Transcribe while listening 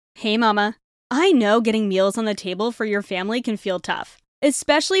Hey mama. I know getting meals on the table for your family can feel tough,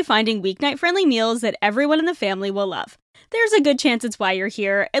 especially finding weeknight-friendly meals that everyone in the family will love. There's a good chance it's why you're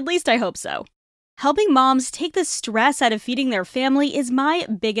here, at least I hope so. Helping moms take the stress out of feeding their family is my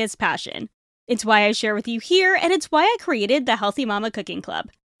biggest passion. It's why I share with you here, and it's why I created the Healthy Mama Cooking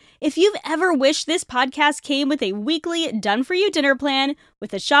Club. If you've ever wished this podcast came with a weekly done-for-you dinner plan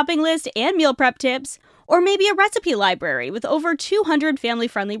with a shopping list and meal prep tips, or maybe a recipe library with over 200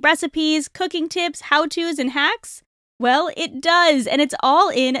 family-friendly recipes, cooking tips, how-tos, and hacks, well, it does, and it's all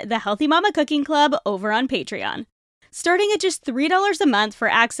in the Healthy Mama Cooking Club over on Patreon. Starting at just $3 a month for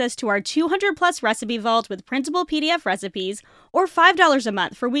access to our 200-plus recipe vault with printable PDF recipes, or $5 a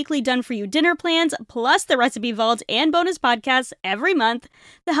month for weekly done-for-you dinner plans, plus the recipe vault and bonus podcasts every month,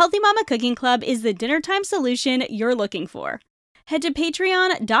 the Healthy Mama Cooking Club is the dinner time solution you're looking for. Head to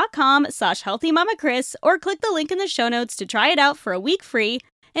patreon.com/healthymamachris or click the link in the show notes to try it out for a week free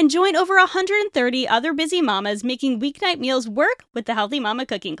and join over 130 other busy mamas making weeknight meals work with the Healthy Mama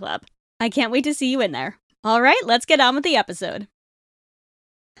Cooking Club. I can't wait to see you in there. All right, let's get on with the episode.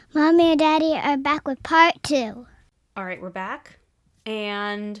 Mommy and Daddy are back with part 2. All right, we're back,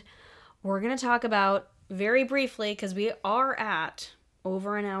 and we're going to talk about, very briefly, because we are at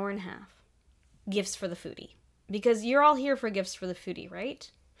over an hour and a half, gifts for the foodie. Because you're all here for gifts for the foodie, right?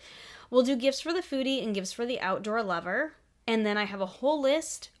 We'll do gifts for the foodie and gifts for the outdoor lover, and then I have a whole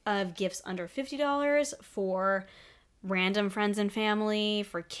list of gifts under $50 for random friends and family,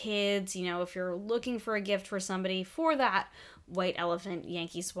 for kids, if you're looking for a gift for somebody for that white elephant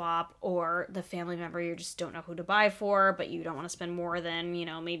Yankee swap, or the family member you just don't know who to buy for, but you don't want to spend more than,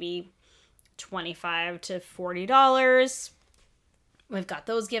 maybe $25 to $40. We've got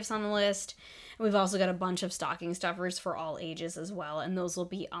those gifts on the list. And we've also got a bunch of stocking stuffers for all ages as well, and those will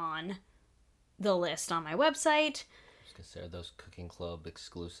be on the list on my website. I was going to say, are those Cooking Club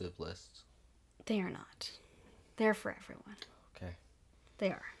exclusive lists? They are not. They're for everyone. Okay. They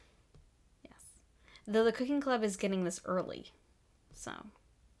are. Yes. Though the Cooking Club is getting this early. So,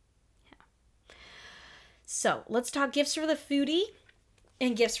 yeah. So, let's talk gifts for the foodie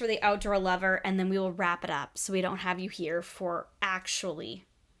and gifts for the outdoor lover, and then we will wrap it up so we don't have you here for actually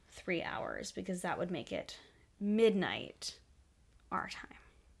 3 hours, because that would make it midnight our time.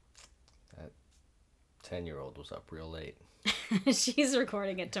 That 10-year-old was up real late. She's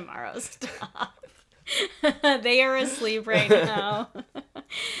recording it tomorrow. Stop. They are asleep right now.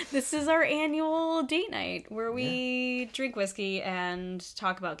 This is our annual date night where we drink whiskey and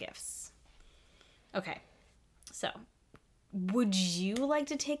talk about gifts. Okay, so would you like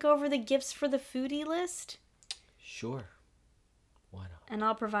to take over the gifts for the foodie list? Sure. Why not? And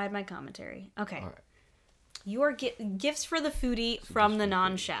I'll provide my commentary. Okay. All right. Your gifts for the foodie from the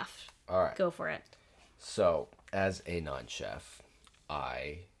non-chef. All right. Go for it. So, as a non-chef,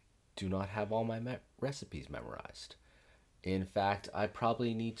 I do not have all my recipes memorized. In fact, I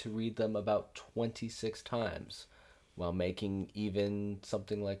probably need to read them about 26 times while making even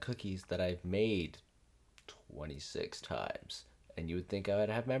something like cookies that I've made 26 times. And you would think I would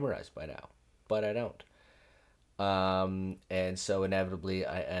have memorized by now, but I don't. And so inevitably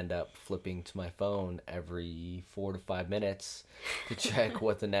I end up flipping to my phone every 4 to 5 minutes to check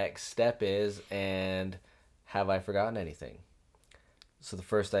what the next step is and have I forgotten anything. So the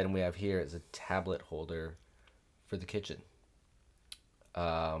first item we have here is a tablet holder for the kitchen.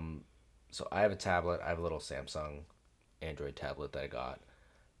 So I have a tablet. I have a little Samsung Android tablet that I got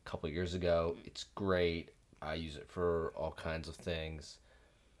a couple years ago. It's great. I use it for all kinds of things.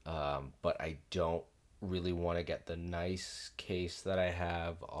 But I don't really want to get the nice case that I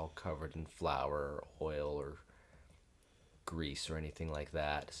have all covered in flour, oil, or grease or anything like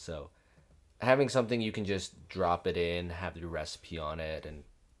that. So having something you can just drop it in, have your recipe on it, and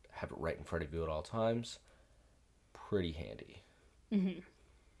have it right in front of you at all times, pretty handy. Mm-hmm.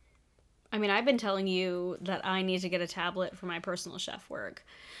 I mean, I've been telling you that I need to get a tablet for my personal chef work,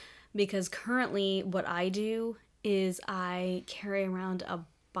 because currently what I do is I carry around a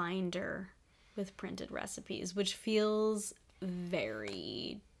binder with printed recipes, which feels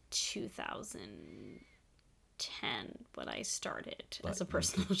very 2010 when I started as a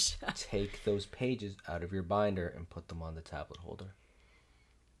personal chef. Take those pages out of your binder and put them on the tablet holder.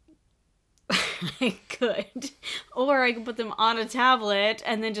 I could. Or I could put them on a tablet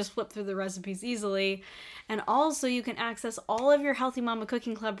and then just flip through the recipes easily. And also you can access all of your Healthy Mama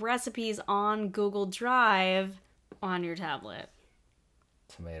Cooking Club recipes on Google Drive on your tablet.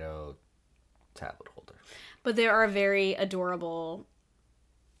 Tomato tablet holder. But there are very adorable,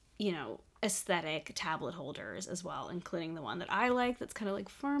 aesthetic tablet holders as well, including the one that I like that's kind of like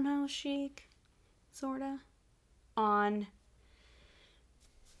farmhouse chic, sorta, on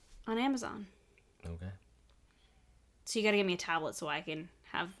on Amazon. Okay. So you gotta get me a tablet so I can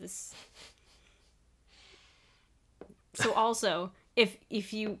have this. So also,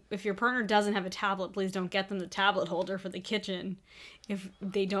 if your partner doesn't have a tablet, please don't get them the tablet holder for the kitchen. If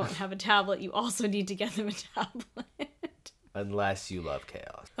they don't have a tablet, you also need to get them a tablet. Unless you love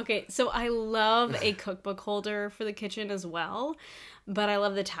chaos. Okay, so I love a cookbook holder for the kitchen as well, but I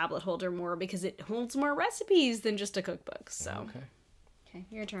love the tablet holder more because it holds more recipes than just a cookbook. So, okay,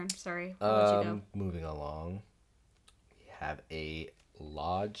 your turn. Sorry, I'll let you go. Moving along, we have a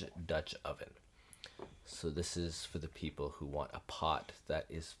Lodge Dutch oven. So this is for the people who want a pot that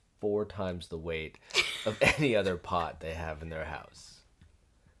is 4 times the weight of any other pot they have in their house.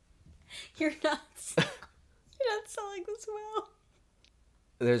 You're nuts. You're not selling this well.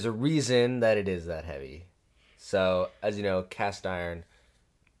 There's a reason that it is that heavy. So, as you know, cast iron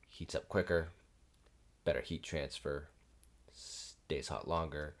heats up quicker, better heat transfer, stays hot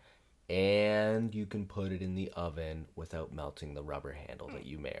longer, and you can put it in the oven without melting the rubber handle that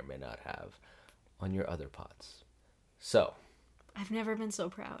you may or may not have on your other pots. So, I've never been so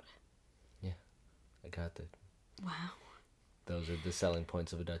proud. yeah, I got that. Wow. Those are the selling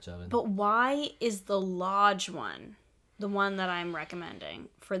points of a Dutch oven. But why is the Lodge one the one that I'm recommending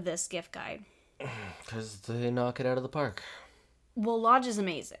for this gift guide? Because they knock it out of the park. Well, Lodge is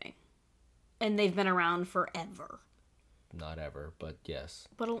amazing. And they've been around forever. Not ever, but yes.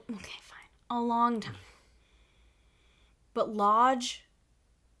 But, okay, fine. A long time. But Lodge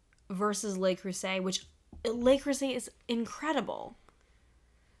versus Le Creuset, which Le Creuset is incredible.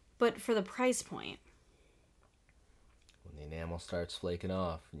 But for the price point. When the enamel starts flaking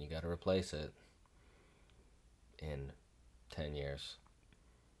off and you got to replace it in 10 years.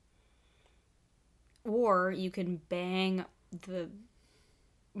 Or you can bang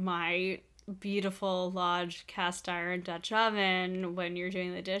my beautiful Lodge cast iron Dutch oven when you're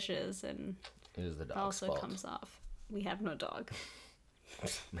doing the dishes, and it is the dog's also fault. comes off. We have no dog.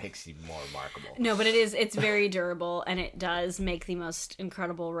 Makes you more remarkable. No, but it's very durable, and it does make the most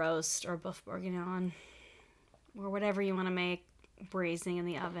incredible roast or buff bourguignon or whatever you want to make, braising in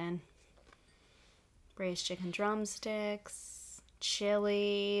the oven. Braised chicken drumsticks,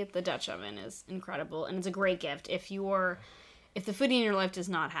 chili. The Dutch oven is incredible, and it's a great gift if the foodie in your life does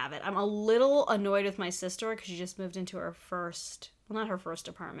not have it. I'm a little annoyed with my sister because she just moved into her not her first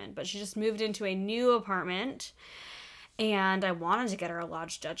apartment, but she just moved into a new apartment. And I wanted to get her a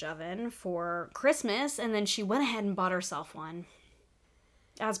Lodge Dutch oven for Christmas, and then she went ahead and bought herself one.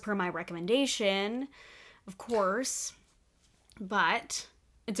 As per my recommendation, of course. But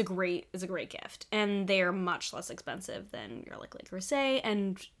it's a great gift. And they are much less expensive than your Le Creuset,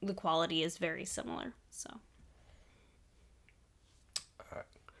 and the quality is very similar. So. Alright.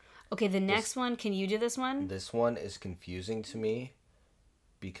 Okay, the next one, can you do this one? This one is confusing to me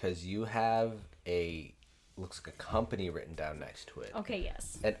because you have looks like a company written down next to it. Okay,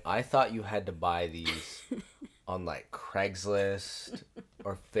 yes. And I thought you had to buy these on like Craigslist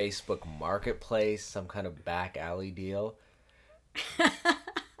or Facebook Marketplace, some kind of back alley deal.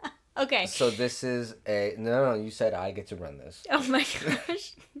 Okay. So this is no, you said I get to run this. Oh my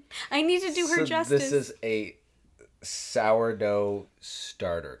gosh. I need to do her justice. This is a sourdough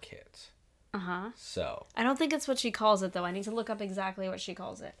starter kit. Uh-huh. So. I don't think it's what she calls it, though. I need to look up exactly what she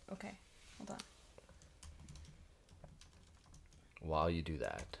calls it. Okay. Hold on. While you do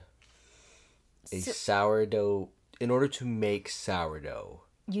that, sourdough, in order to make sourdough,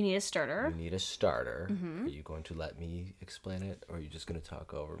 you need a starter. You need a starter. Mm-hmm. Are you going to let me explain it, or are you just going to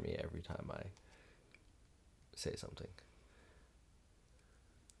talk over me every time I say something?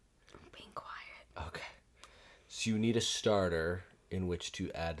 I'm being quiet. Okay. So you need a starter in which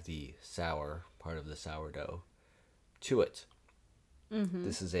to add the sour part of the sourdough to it. Mm-hmm.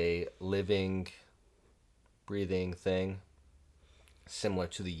 This is a living, breathing thing, similar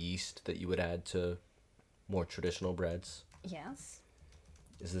to the yeast that you would add to more traditional breads. Yes.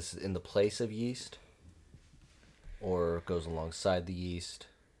 Is this in the place of yeast? Or goes alongside the yeast?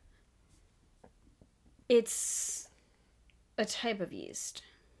 It's a type of yeast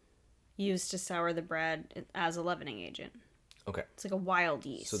used to sour the bread as a leavening agent. Okay. It's like a wild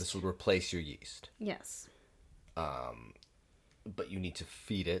yeast. So this would replace your yeast. Yes. But you need to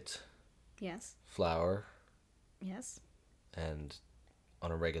feed it. Yes. Flour. Yes. And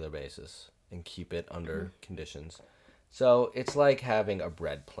on a regular basis. And keep it under conditions. So it's like having a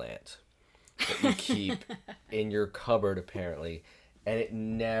bread plant that you keep in your cupboard, apparently, and it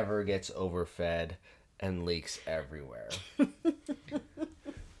never gets overfed and leaks everywhere.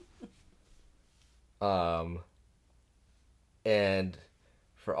 And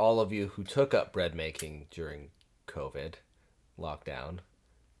for all of you who took up bread making during COVID lockdown,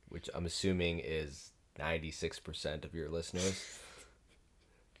 which I'm assuming is 96% of your listeners,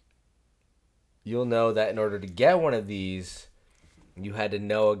 you'll know that in order to get one of these, you had to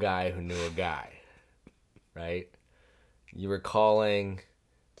know a guy who knew a guy, right? You were calling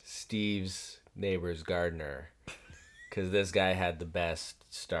Steve's neighbor's gardener because this guy had the best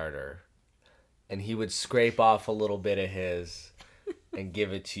starter. And he would scrape off a little bit of his and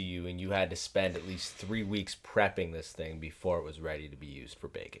give it to you, and you had to spend at least 3 weeks prepping this thing before it was ready to be used for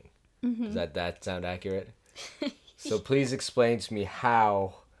baking. Mm-hmm. Does that sound accurate? So please explain to me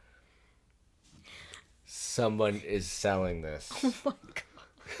how someone is selling this. Oh my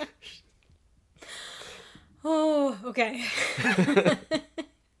gosh. Oh, okay.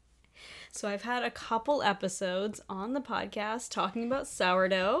 So I've had a couple episodes on the podcast talking about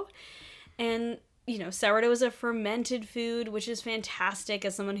sourdough. And, you know, sourdough is a fermented food, which is fantastic.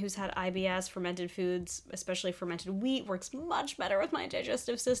 As someone who's had IBS, fermented foods, especially fermented wheat, works much better with my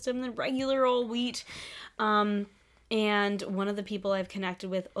digestive system than regular old wheat. And one of the people I've connected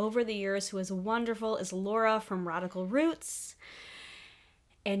with over the years who is wonderful is Laura from Radical Roots.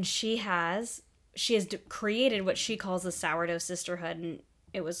 And she has created what she calls a sourdough sisterhood. And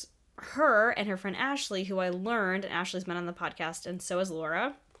it was her and her friend Ashley who I learned, and Ashley's been on the podcast, and so has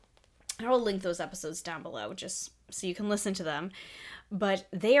Laura. And I'll link those episodes down below just so you can listen to them. But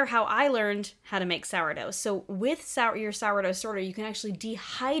they are how I learned how to make sourdough. So with your sourdough starter, you can actually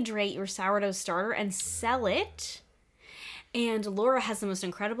dehydrate your sourdough starter and sell it. And Laura has the most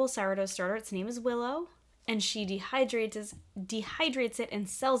incredible sourdough starter. Its name is Willow. And she dehydrates it and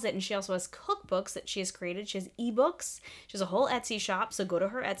sells it. And she also has cookbooks that she has created. She has ebooks. She has a whole Etsy shop, so go to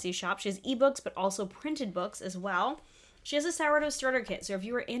her Etsy shop. She has ebooks, but also printed books as well. She has a sourdough starter kit. So if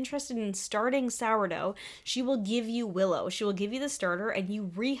you are interested in starting sourdough, she will give you Willow. She will give you the starter and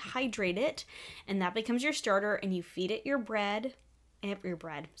you rehydrate it. And that becomes your starter, and you feed it your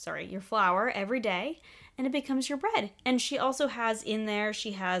flour every day, and it becomes your bread. And she also has in there,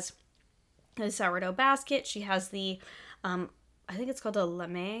 she has the sourdough basket. She has the, I think it's called a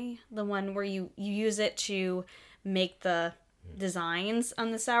lame, the one where you use it to make the designs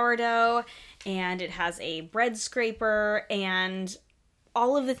on the sourdough, and it has a bread scraper and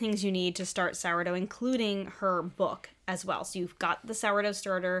all of the things you need to start sourdough, including her book as well. So you've got the sourdough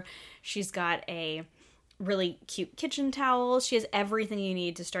starter. She's got a really cute kitchen towel. She has everything you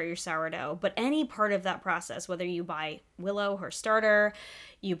need to start your sourdough. But any part of that process, whether you buy Willow, her starter,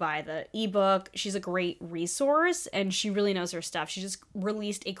 you buy the ebook, she's a great resource, and she really knows her stuff. She just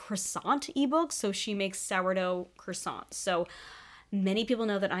released a croissant ebook, so she makes sourdough croissants. So many people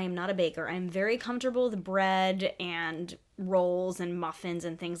know that I am not a baker. I'm very comfortable with bread and rolls and muffins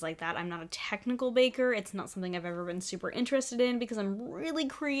and things like that. I'm not a technical baker. It's not something I've ever been super interested in because I'm really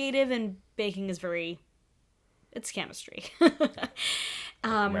creative, and baking is it's chemistry.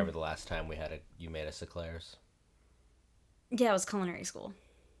 Remember the last time you made us eclairs? Yeah, it was culinary school.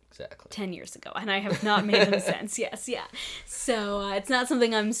 Exactly. 10 years ago, and I have not made them since. Yes, yeah. So it's not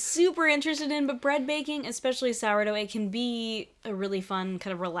something I'm super interested in, but bread baking, especially sourdough, it can be a really fun,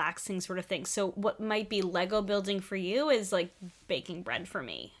 kind of relaxing sort of thing. So what might be Lego building for you is like baking bread for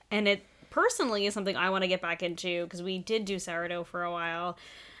me. And it personally is something I want to get back into because we did do sourdough for a while,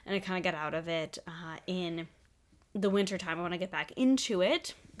 and I kind of got out of it in the winter time. I want to get back into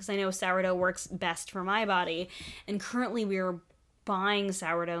it because I know sourdough works best for my body. And currently we're buying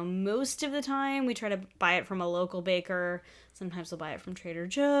sourdough most of the time. We try to buy it from a local baker. Sometimes we'll buy it from Trader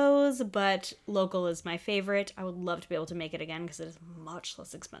Joe's, but local is my favorite. I would love to be able to make it again because it is much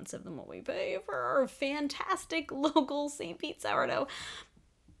less expensive than what we pay for our fantastic local St. Pete sourdough.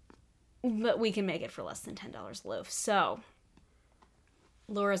 But we can make it for less than $10 a loaf. So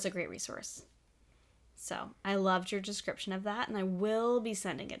Laura's a great resource. So I loved your description of that, and I will be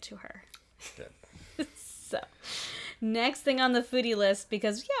sending it to her. Good. So next thing on the foodie list,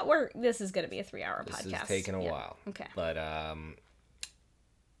 because this is going to be a 3-hour podcast. This is taking a while. Okay. But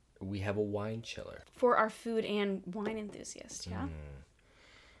we have a wine chiller. For our food and wine enthusiast, yeah?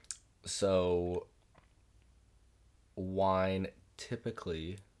 So wine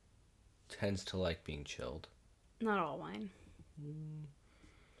typically tends to like being chilled. Not all wine.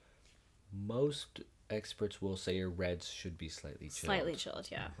 Most experts will say your reds should be slightly chilled. Slightly chilled,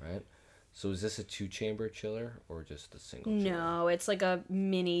 yeah. Right? So is this a 2-chamber chiller or just a single chiller? No, it's like a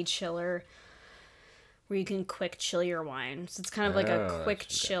mini chiller where you can quick chill your wine. So it's kind of like a quick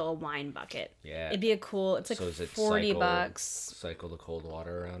chill wine bucket. Yeah. It'd be it's like so is it $40. Cycle the cold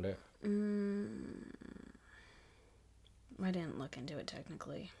water around it? I didn't look into it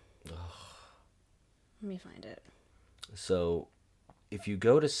technically. Let me find it. So if you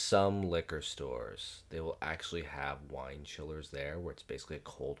go to some liquor stores, they will actually have wine chillers there where it's basically a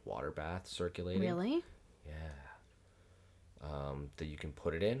cold water bath circulating. Really? Yeah. That you can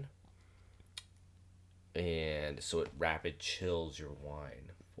put it in. And so it rapid chills your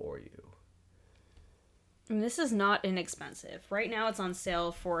wine for you. And this is not inexpensive. Right now it's on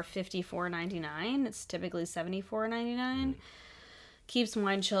sale for $54.99. It's typically $74.99. Keeps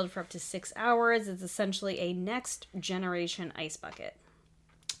wine chilled for up to 6 hours. It's essentially a next generation ice bucket.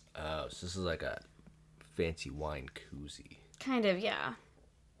 Oh, so this is like a fancy wine koozie. Kind of, yeah.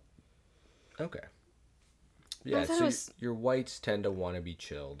 Okay. Yeah, so your whites tend to want to be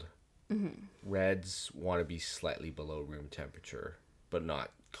chilled. Mm-hmm. Reds want to be slightly below room temperature, but not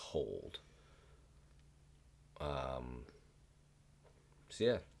cold. So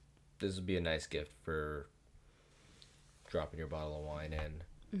yeah, this would be a nice gift for dropping your bottle of wine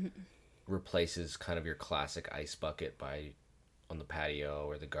in. Mm-hmm. Replaces kind of your classic ice bucket on the patio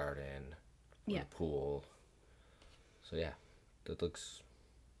or the garden or the pool. So yeah, that looks...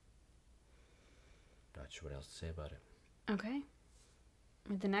 Not sure what else to say about it. Okay.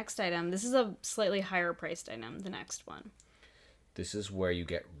 The next item, this is a slightly higher priced item, the next one. This is where you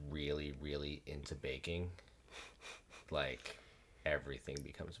get really, really into baking. Like, everything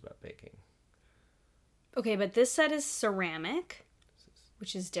becomes about baking. Okay, but this set is ceramic,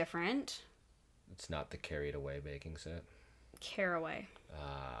 which is different. It's not the carried away baking set. Caraway.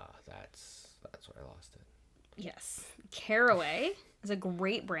 That's where I lost it. Yes. Caraway is a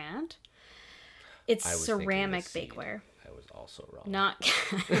great brand. It's ceramic bakeware. I was also wrong. Not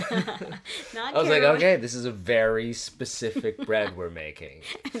I was like, okay, this is a very specific bread we're making.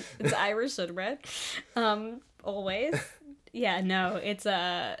 It's Irish soda bread. Always. Yeah, no, it's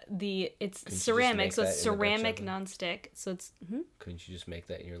ceramic, so it's ceramic nonstick. So it's Couldn't you just make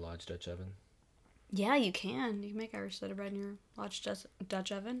that in your Lodge Dutch oven? Yeah, you can. You can make Irish soda bread in your Lodge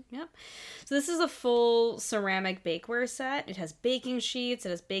Dutch oven. Yep. So this is a full ceramic bakeware set. It has baking sheets, it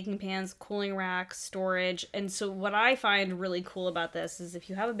has baking pans, cooling rack, storage. And so what I find really cool about this is if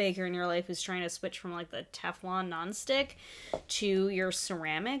you have a baker in your life who's trying to switch from like the Teflon nonstick to your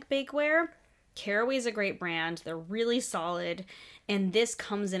ceramic bakeware, Caraway is a great brand. They're really solid. And this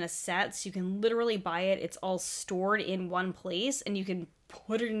comes in a set, so you can literally buy it. It's all stored in one place, and you can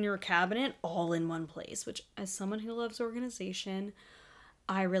put it in your cabinet all in one place, which as someone who loves organization,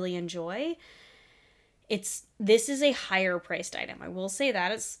 I really enjoy. This is a higher priced item. I will say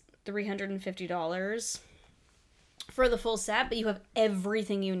that it's $350 for the full set, but you have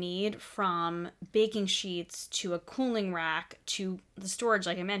everything you need from baking sheets to a cooling rack to the storage.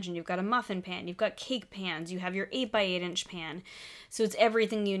 Like I mentioned, you've got a muffin pan, you've got cake pans, you have your 8x8 pan. So it's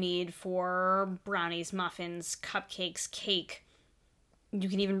everything you need for brownies, muffins, cupcakes, cake. You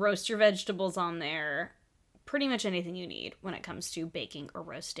can even roast your vegetables on there. Pretty much anything you need when it comes to baking or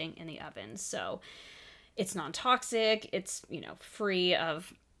roasting in the oven. So it's non-toxic. It's, free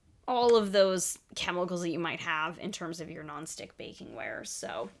of all of those chemicals that you might have in terms of your non-stick bakingware.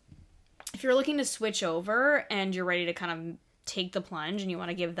 So if you're looking to switch over and you're ready to kind of take the plunge and you want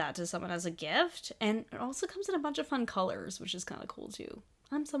to give that to someone as a gift, and it also comes in a bunch of fun colors, which is kind of cool too.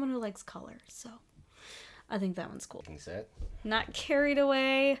 I'm someone who likes color, so I think that one's cool. Set. Not carried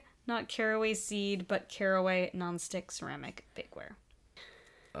away, not caraway seed, but caraway non-stick ceramic bakeware.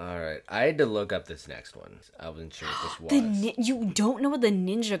 All right, I had to look up this next one. I wasn't sure what this was. You don't know what the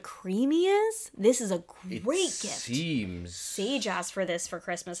Ninja Creamy is? This is a great gift. Seems Sage asked for this for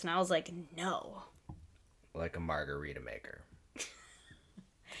Christmas, and I was like, no. Like a margarita maker.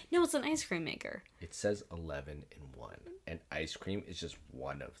 No, it's an ice cream maker. It says 11 in 1, and ice cream is just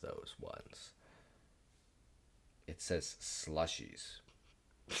one of those ones. It says slushies.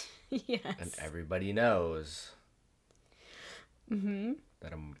 Yes. And everybody knows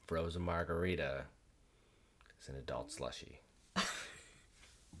that a frozen margarita is an adult slushie.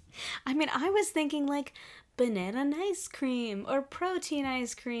 I mean, I was thinking like banana ice cream or protein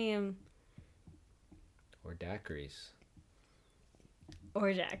ice cream. Or daiquiris.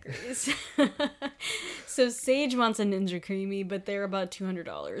 So Sage wants a Ninja Creamy, but they're about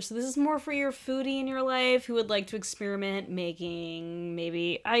 $200. So this is more for your foodie in your life who would like to experiment making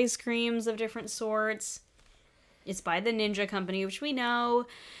maybe ice creams of different sorts. It's by the Ninja Company, which we know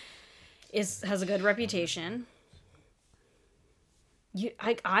has a good reputation.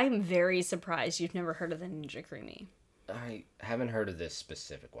 I'm very surprised you've never heard of the Ninja Creamy. I haven't heard of this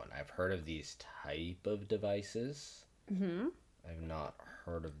specific one. I've heard of these type of devices. Mm-hmm. I've not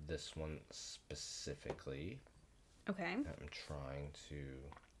heard of this one specifically. Okay. I'm trying to...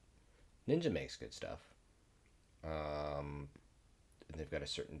 Ninja makes good stuff. And they've got a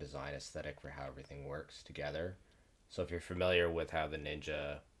certain design aesthetic for how everything works together. So if you're familiar with how the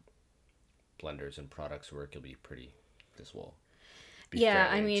Ninja blenders and products work, this will be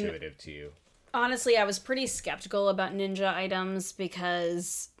fairly intuitive to you. Honestly, I was pretty skeptical about Ninja items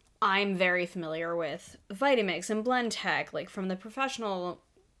because I'm very familiar with Vitamix and Blendtec, like from the professional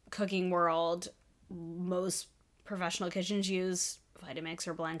cooking world. Most professional kitchens use Vitamix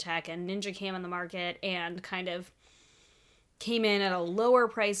or Blendtec, and Ninja came on the market and kind of came in at a lower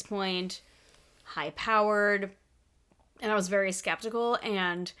price point, high powered, and I was very skeptical,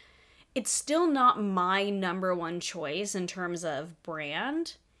 and it's still not my number one choice in terms of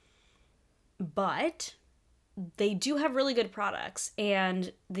brand, but they do have really good products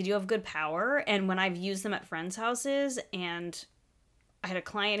and they do have good power. And when I've used them at friends' houses, and I had a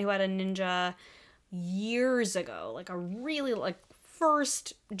client who had a Ninja years ago, like a really like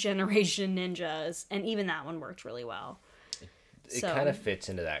first generation Ninjas, and even that one worked really well. It kind of fits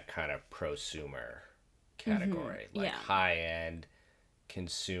into that kind of prosumer category, like high end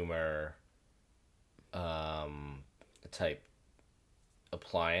consumer type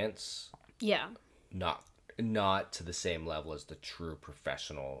appliance. Yeah. Not to the same level as the true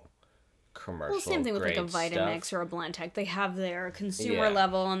professional commercial. Well, same thing with like a Vitamix stuff. or a Blendtec. They have their consumer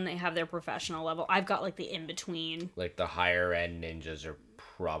level and they have their professional level. I've got like the in between. Like the higher end Ninjas are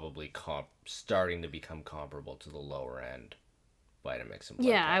probably starting to become comparable to the lower end Vitamix and Blendtec.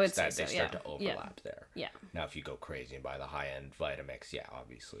 Yeah, I would say that so. They start to overlap there. Yeah. Now, if you go crazy and buy the high end Vitamix,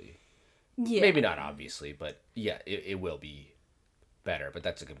 obviously. Yeah. Maybe not obviously, but it will be better. But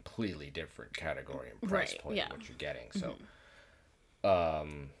that's a completely different category and price point of what you're getting. So,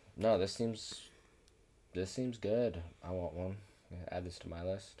 no, this seems good. I want one. Add this to my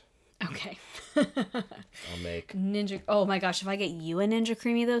list. Okay. I'll make Ninja. Oh my gosh, if I get you a Ninja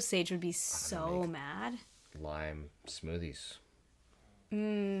Creamy though, Sage would be so mad. lime smoothies.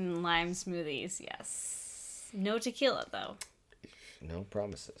 Lime smoothies, yes. No tequila though. No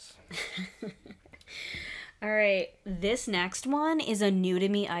promises. All right, this next one is a new to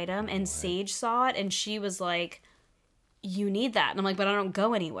me item, and Sage saw it and she was like, "You need that." And I'm like, "But I don't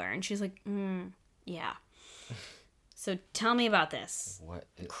go anywhere." And she's like, yeah. So tell me about this. What?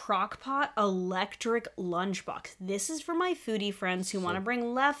 Crockpot electric lunchbox. This is for my foodie friends who want to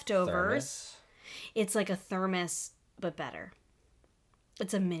bring leftovers. Thermos? It's like a thermos, but better.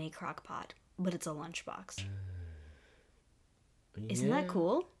 It's a mini crockpot, but it's a lunchbox. Isn't that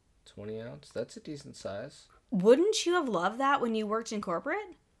cool? 20 ounce? That's a decent size. Wouldn't you have loved that when you worked in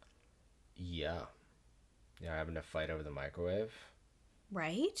corporate? Yeah. Yeah, having to fight over the microwave.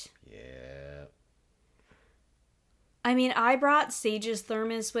 Right? Yeah. I mean, I brought Sage's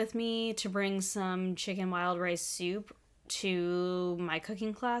thermos with me to bring some chicken wild rice soup to my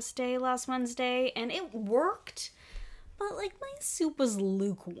cooking class day last Wednesday, and it worked, but like my soup was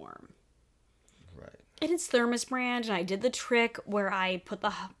lukewarm. Right. And it's thermos brand, and I did the trick where I put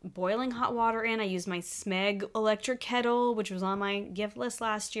the boiling hot water in. I used my Smeg electric kettle, which was on my gift list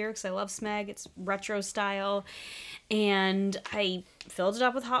last year because I love Smeg. It's retro style. And I filled it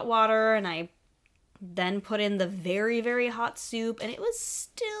up with hot water, and I then put in the very, very hot soup, and it was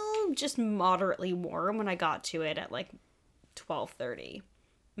still just moderately warm when I got to it at like 12:30.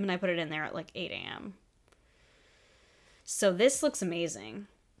 And I put it in there at like 8 a.m. So this looks amazing.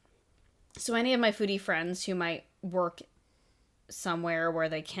 So any of my foodie friends who might work somewhere where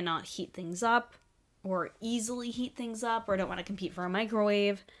they cannot heat things up or easily heat things up or don't want to compete for a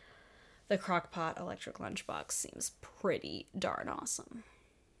microwave, the Crock-Pot electric lunchbox seems pretty darn awesome.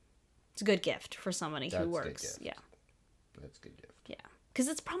 It's a good gift for somebody who works. Yeah. That's a good gift. Yeah. Because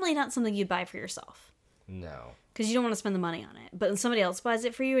it's probably not something you'd buy for yourself. No. Because you don't want to spend the money on it. But when somebody else buys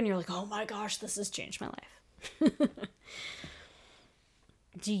it for you and you're like, oh my gosh, this has changed my life.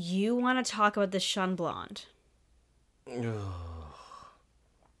 Do you want to talk about the Shun Blonde?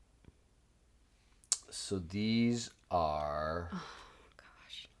 So these are... Oh,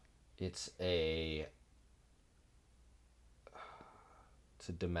 gosh. It's a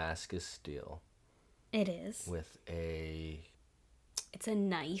Damascus steel. It is. With a... It's a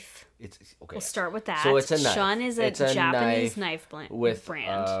knife. It's okay. We'll start with that. So it's a knife. Shun is a Japanese knife brand. With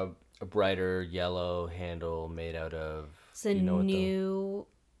a brighter yellow handle made out of... It's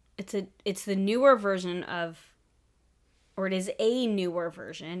a It's the newer version of... Or it is a newer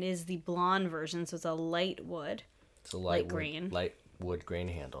version. It is the blonde version, so it's a light wood. It's a light wood grain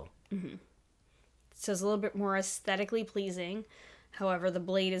handle. Mm-hmm. So it's a little bit more aesthetically pleasing. However, the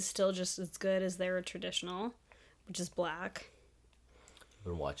blade is still just as good as their traditional, which is black. I've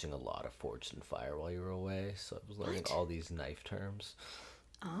been watching a lot of Forged in Fire while you were away, so I was learning all these knife terms.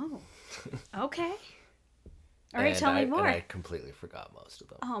 Oh, okay. All right, tell me more. And I completely forgot most of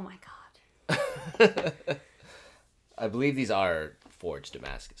them. Oh my god. I believe these are forged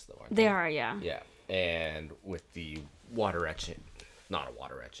Damascus, though, aren't they? They are, yeah. Yeah, and with the water etching, not a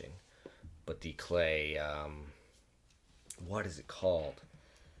water etching, but the clay, what is it called?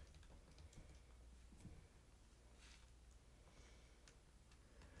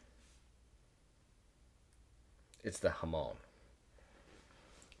 It's the hamon.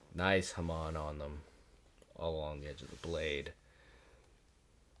 Nice hamon on them, all along the edge of the blade.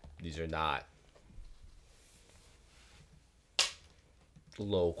 These are not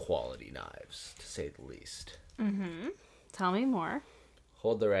low quality knives, to say the least. Tell me more.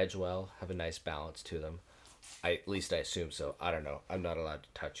 Hold their edge well, have a nice balance to them. At least I assume so. I don't know. I'm not allowed to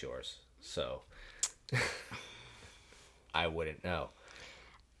touch yours, so I wouldn't know.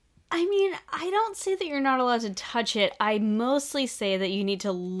 I mean, I don't say that you're not allowed to touch it. I mostly say that you need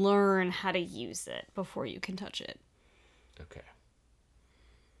to learn how to use it before you can touch it. Okay.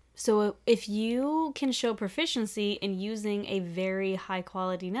 So if you can show proficiency in using a very high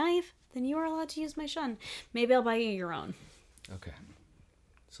quality knife, then you are allowed to use my shun. Maybe I'll buy you your own. Okay.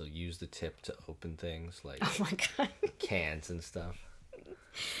 So use the tip to open things like Oh my god. cans and stuff.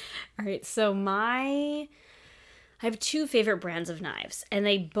 All right, so I have two favorite brands of knives, and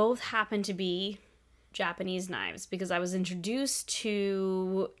they both happen to be Japanese knives because I was introduced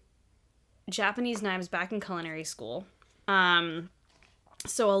to Japanese knives back in culinary school.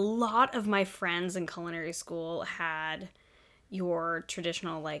 So a lot of my friends in culinary school had your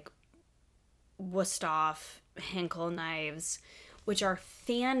traditional like Wusthof, Henkel knives, which are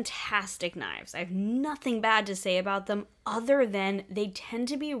fantastic knives. I have nothing bad to say about them other than they tend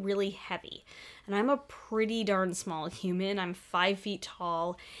to be really heavy. And I'm a pretty darn small human. I'm 5 feet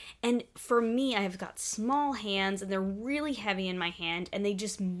tall. And for me, I've got small hands and they're really heavy in my hand. And they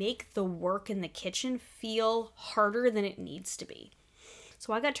just make the work in the kitchen feel harder than it needs to be.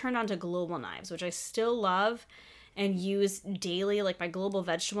 So I got turned on to global knives, which I still love and use daily. Like my global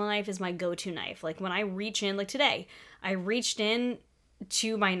vegetable knife is my go-to knife. Like when I reach in, like today, I reached in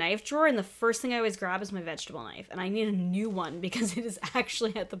to my knife drawer and the first thing I always grab is my vegetable knife. And I need a new one because it is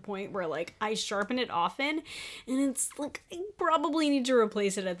actually at the point where like I sharpen it often and it's like I probably need to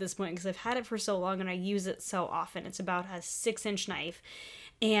replace it at this point because I've had it for so long and I use it so often. It's about a 6-inch knife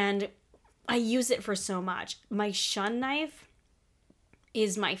and I use it for so much. My shun knife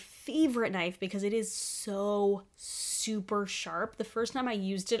is my favorite knife because it is so super sharp. The first time I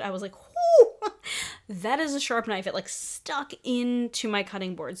used it, I was like, whoo, that is a sharp knife. It like stuck into my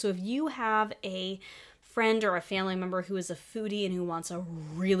cutting board. So if you have a friend or a family member who is a foodie and who wants a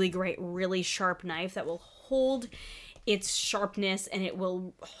really great, really sharp knife that will hold its sharpness and it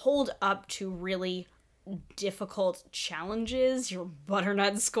will hold up to really difficult challenges, your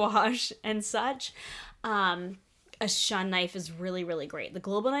butternut squash and such, a shun knife is really, really great. The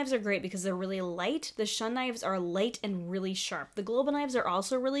global knives are great because they're really light. The shun knives are light and really sharp. The global knives are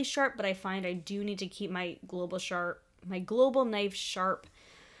also really sharp, but I find I do need to keep my global knife sharp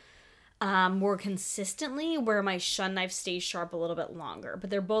more consistently, where my shun knife stays sharp a little bit longer. But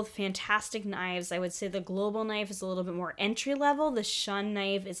they're both fantastic knives. I would say the global knife is a little bit more entry level. The shun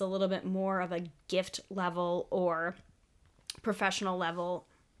knife is a little bit more of a gift level or professional level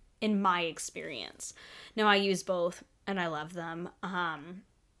in my experience. Now I use both and I love them.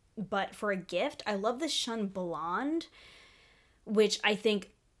 But for a gift, I love the Shun Blonde, which I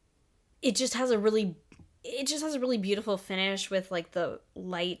think it just has a really beautiful finish with like the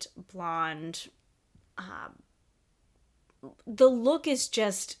light blonde. The look is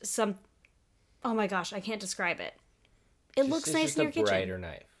just oh my gosh, I can't describe it. It looks nice in your kitchen. It's just a brighter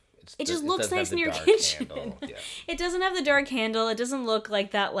knife. It just looks nice in your kitchen. Yeah. It doesn't have the dark handle. It doesn't look like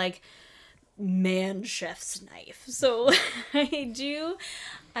that like man chef's knife. So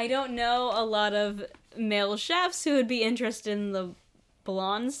I don't know a lot of male chefs who would be interested in the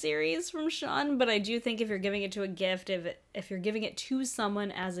Blonde series from Shun, but I do think if you're giving it to a gift, if you're giving it to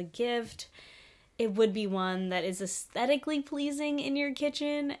someone as a gift, it would be one that is aesthetically pleasing in your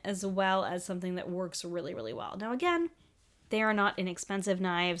kitchen as well as something that works really, really well. Now again, they are not inexpensive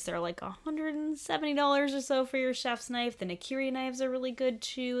knives. They're like $170 or so for your chef's knife. The Nakiri knives are really good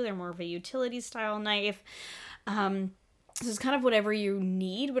too. They're more of a utility style knife. So it's kind of whatever you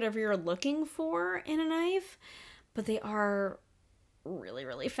need, whatever you're looking for in a knife. But they are really,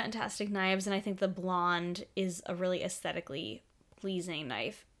 really fantastic knives. And I think the Blonde is a really aesthetically pleasing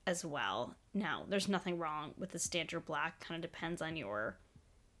knife as well. Now, there's nothing wrong with the standard black. Kind of depends on your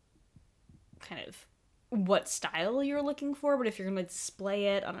kind of what style you're looking for, but if you're going to display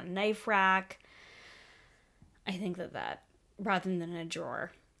it on a knife rack, I think that rather than in a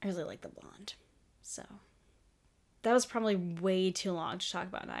drawer, I really like the Blonde. So that was probably way too long to talk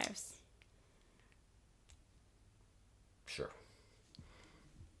about knives. Sure.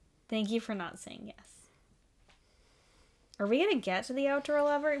 Thank you for not saying yes. Are we going to get to the outdoor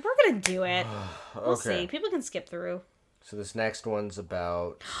lover? We're going to do it. We'll see. People can skip through. So this next one's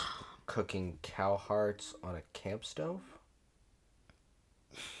about cooking cow hearts on a camp stove.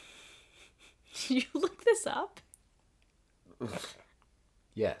 Did you look this up?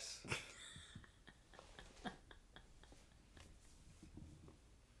 Yes.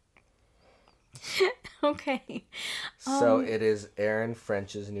 Okay. So it is Erin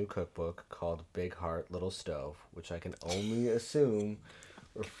French's new cookbook called Big Heart, Little Stove, which I can only assume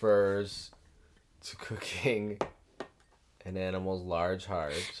refers to cooking an animal's large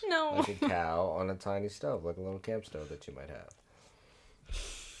heart, No. like a cow, on a tiny stove, like a little camp stove that you might have.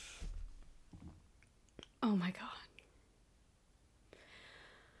 Oh my god.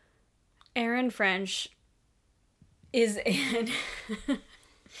 Erin French is an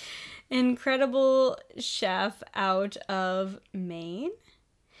incredible chef out of Maine.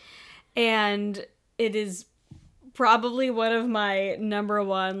 And it is probably one of my number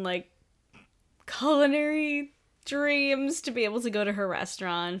one, like, culinary dreams to be able to go to her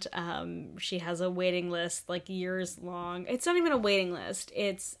restaurant. She has a waiting list, like, years long. It's not even a waiting list.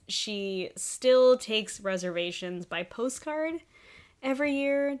 She still takes reservations by postcard every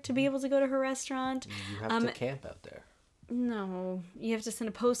year to be able to go to her restaurant. You have to camp out there. No, you have to send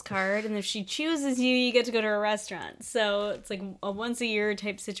a postcard, and if she chooses you, you get to go to her restaurant. So it's like a once a year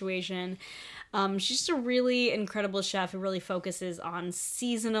type situation. She's just a really incredible chef who really focuses on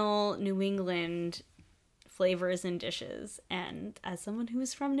seasonal New England flavors and dishes. And as someone who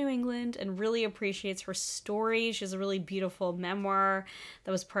is from New England and really appreciates her story, she has a really beautiful memoir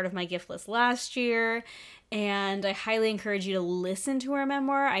that was part of my gift list last year. And I highly encourage you to listen to her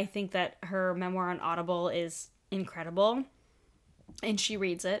memoir. I think that her memoir on Audible is incredible. And she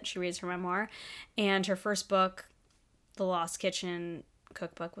reads it. She reads her memoir. And her first book, The Lost Kitchen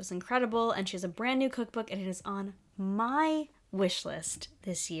cookbook, was incredible. And she has a brand new cookbook, and it is on my wish list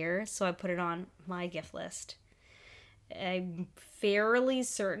this year. So I put it on my gift list. I'm fairly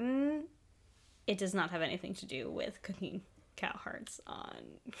certain it does not have anything to do with cooking cow hearts on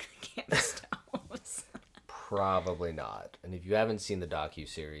camp stoves. Probably not. And if you haven't seen the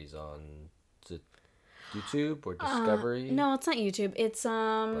docuseries on YouTube or Discovery? No, it's not YouTube. It's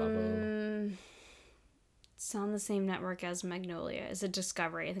Bravo. It's on the same network as Magnolia. Is it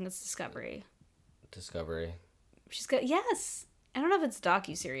Discovery? I think it's Discovery. Discovery. She's got, yes. I don't know if it's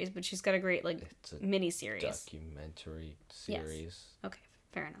docuseries, but she's got a great, like, It's a mini-series. documentary series. Yes. Okay,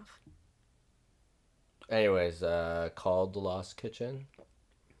 fair enough. Anyways, called The Lost Kitchen.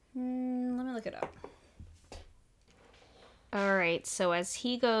 Let me look it up. All right, so as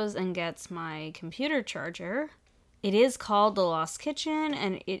he goes and gets my computer charger, it is called The Lost Kitchen,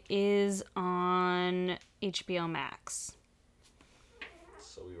 and it is on HBO Max.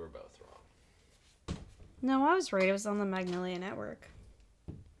 So we were both wrong. No, I was right. It was on the Magnolia Network.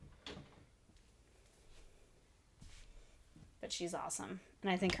 But she's awesome.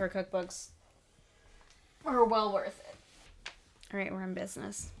 And I think her cookbooks are well worth it. All right, we're in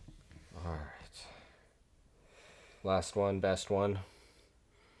business. All right. Last one, best one.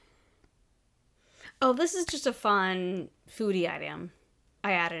 Oh, this is just a fun foodie item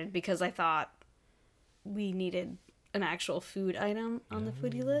I added because I thought we needed an actual food item on the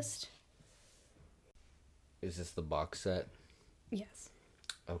foodie list. Is this the box set? Yes.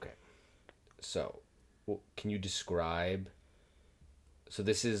 Okay. So, can you describe... So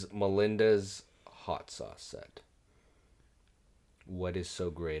this is Melinda's hot sauce set. What is so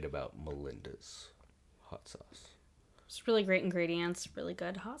great about Melinda's hot sauce? It's really great ingredients, really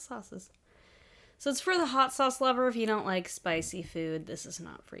good hot sauces. So it's for the hot sauce lover. If you don't like spicy food, this is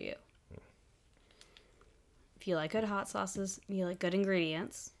not for you. If you like good hot sauces, you like good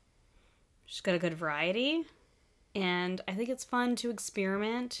ingredients. She's got a good variety. And I think it's fun to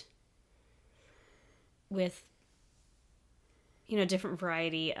experiment with, different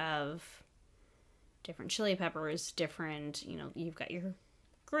variety of different chili peppers, different, you've got your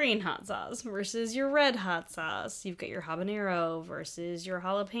green hot sauce versus your red hot sauce. You've got your habanero versus your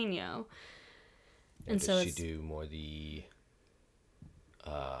jalapeno. And so does she do more the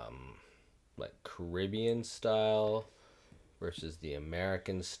like Caribbean style versus the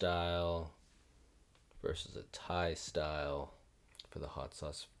American style versus a Thai style for the hot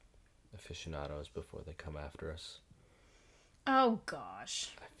sauce aficionados before they come after us? Oh,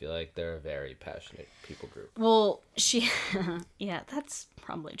 gosh. I feel like they're a very passionate people group. Well, yeah, that's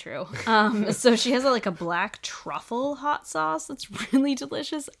probably true. So she has a black truffle hot sauce that's really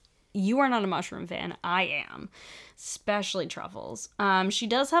delicious. You are not a mushroom fan. I am. Especially truffles. She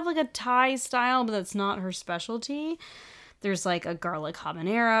does have a Thai style, but that's not her specialty. There's like a garlic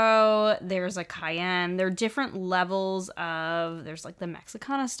habanero. There's a cayenne. There are different levels of, there's like the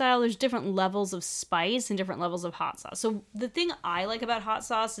Mexicana style. There's different levels of spice and different levels of hot sauce. So the thing I like about hot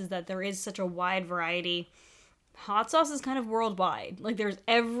sauce is that there is such a wide variety. Hot sauce is kind of worldwide. Like there's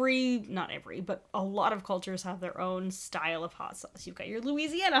not every, but a lot of cultures have their own style of hot sauce. You've got your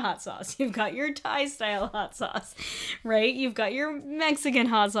Louisiana hot sauce. You've got your Thai style hot sauce, right? You've got your Mexican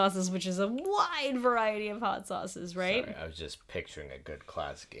hot sauces, which is a wide variety of hot sauces, right? Sorry, I was just picturing a good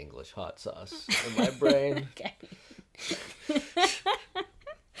classic English hot sauce in my brain. Okay.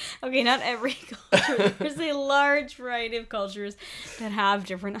 Okay, not every culture. There's a large variety of cultures that have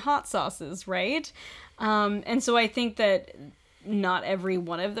different hot sauces, right? And so I think that not every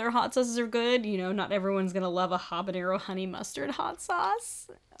one of their hot sauces are good. You know, not everyone's going to love a habanero honey mustard hot sauce,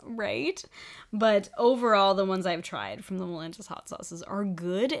 right? But overall, the ones I've tried from the Melinda's hot sauces are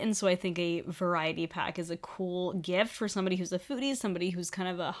good. And so I think a variety pack is a cool gift for somebody who's a foodie, somebody who's kind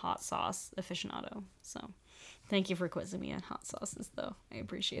of a hot sauce aficionado. So thank you for quizzing me on hot sauces, though. I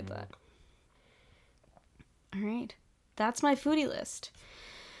appreciate that. All right. That's my foodie list.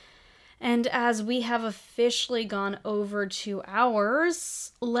 And as we have officially gone over 2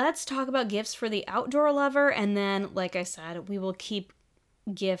 hours, let's talk about gifts for the outdoor lover. And then, like I said, we will keep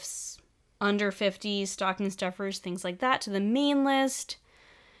gifts under 50, stocking stuffers, things like that to the main list.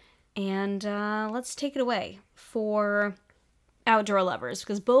 And let's take it away for outdoor lovers,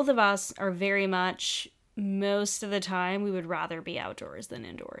 because both of us are very much, most of the time, we would rather be outdoors than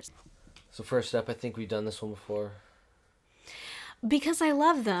indoors. So first up, I think we've done this one before. Because I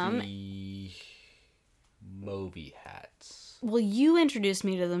love them. The Moby hats. Well, you introduced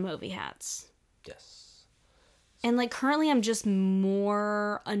me to the Moby hats. Yes. And like currently I'm just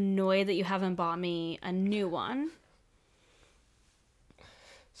more annoyed that you haven't bought me a new one.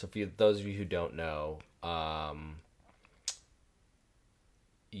 So for those of you who don't know,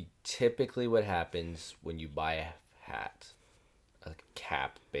 typically what happens when you buy a hat, a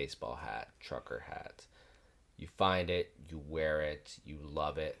cap, baseball hat, trucker hat, you find it, you wear it, you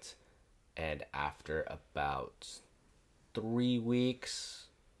love it, and after about 3 weeks,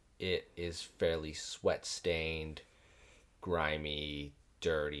 it is fairly sweat-stained, grimy,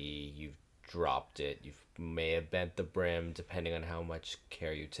 dirty. You've dropped it. You may have bent the brim, depending on how much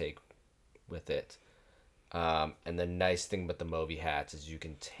care you take with it. And the nice thing about the Moby hats is you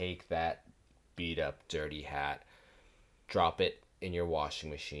can take that beat-up, dirty hat, drop it in your washing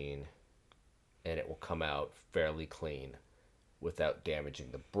machine, and it will come out fairly clean without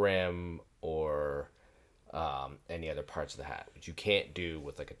damaging the brim or any other parts of the hat, which you can't do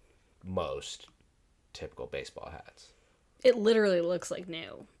with like most typical baseball hats. It literally looks like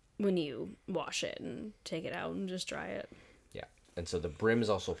new when you wash it and take it out and just dry it. Yeah, and so the brim is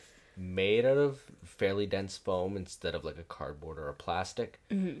also made out of fairly dense foam instead of like a cardboard or a plastic.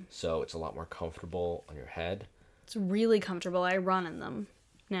 Mm-hmm. So it's a lot more comfortable on your head. It's really comfortable. I run in them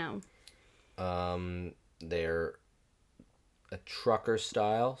now. They're a trucker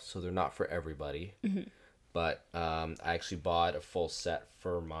style, so they're not for everybody. Mm-hmm. But I actually bought a full set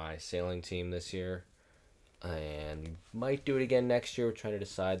for my sailing team this year, and we might do it again next year. We're trying to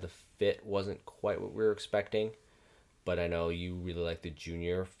decide. The fit wasn't quite what we were expecting, but I know you really like the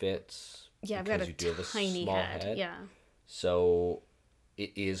junior fits. Yeah, I've got a tiny head. Yeah. So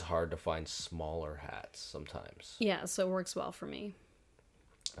it is hard to find smaller hats sometimes. Yeah, so it works well for me.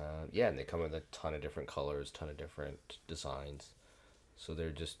 Yeah, and they come in a ton of different colors, ton of different designs. So they're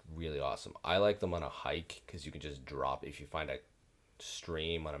just really awesome. I like them on a hike because you can just drop, if you find a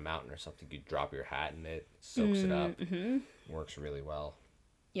stream on a mountain or something, you drop your hat in it, soaks it up. Mm-hmm. Works really well.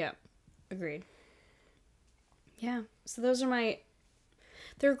 Yeah, agreed. Yeah, so those are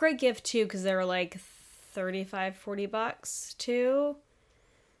they're a great gift too because they're like $35-$40 too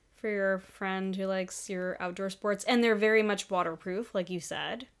for your friend who likes your outdoor sports. And they're very much waterproof, like you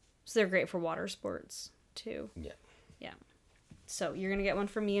said. So they're great for water sports too. Yeah. Yeah. So you're going to get one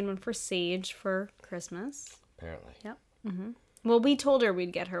for me and one for Sage for Christmas. Apparently. Yep. Mm-hmm. Well, we told her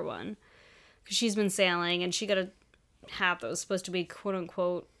we'd get her one because she's been sailing and she got a hat that was supposed to be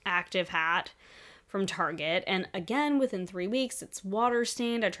quote-unquote active hat from Target. And again, within 3 weeks, it's water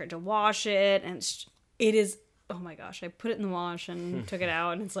stained. I tried to wash it and it is, oh my gosh, I put it in the wash and took it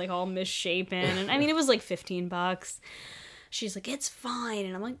out and it's like all misshapen. And I mean, it was like $15. She's like, it's fine.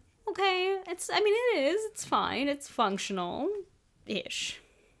 And I'm like, okay, it is. It's fine. It's functional-ish.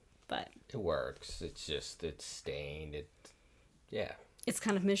 But it works. It's just, it's stained. Yeah. It's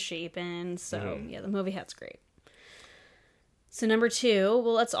kind of misshapen. So, yeah, the Moby hat's great. So, number 2,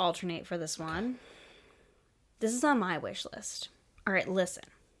 well, let's alternate for this one. This is on my wish list. All right, listen.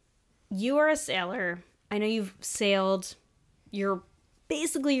 You are a sailor. I know you've sailed your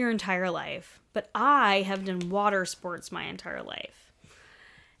basically your entire life. But I have done water sports my entire life.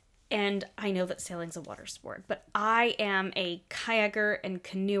 And I know that sailing's a water sport, but I am a kayaker and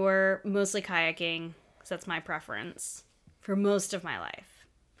canoeer, mostly kayaking, because that's my preference for most of my life.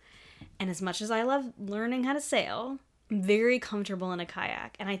 And as much as I love learning how to sail, I'm very comfortable in a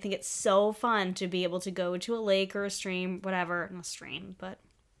kayak. And I think it's so fun to be able to go to a lake or a stream, whatever, not a stream, but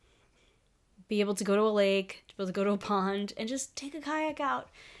be able to go to a lake, to be able to go to a pond, and just take a kayak out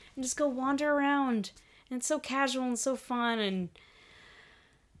and just go wander around. And it's so casual and so fun, and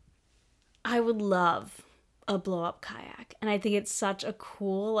I would love a blow up kayak. And I think it's such a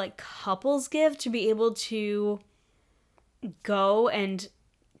cool like couples gift to be able to go and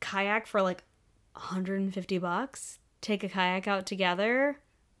kayak for like $150. Take a kayak out together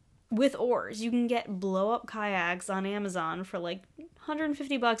with oars. You can get blow up kayaks on Amazon for like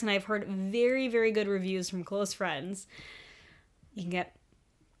 $150, and I've heard very, very good reviews from close friends. You can get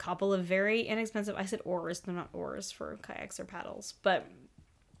a couple of very inexpensive, I said oars, they're not oars for kayaks or paddles, but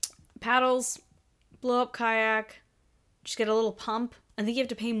paddles, blow up kayak, just get a little pump. I think you have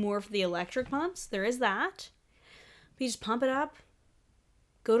to pay more for the electric pumps. There is that. But you just pump it up,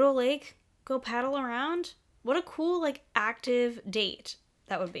 go to a lake, go paddle around. What a cool, like, active date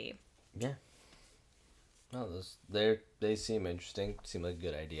that would be. Yeah. No, they seem interesting. Seem like a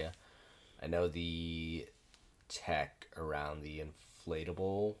good idea. I know the tech around the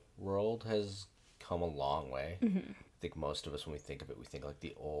inflatable world has come a long way. I think most of us, when we think of it, we think like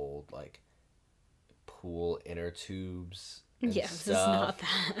the old like pool inner tubes and Yeah, stuff. this is not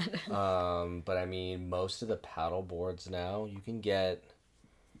that. But I mean, most of the paddle boards now, you can get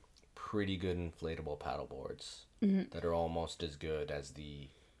pretty good inflatable paddle boards that are almost as good as the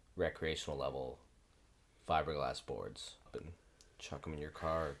recreational level fiberglass boards. And chuck them in your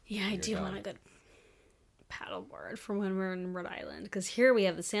car. Yeah, I do want a good paddleboard for when we're in Rhode Island, because here we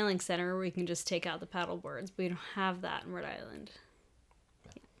have the sailing center where we can just take out the paddle boards, but we don't have that in Rhode Island.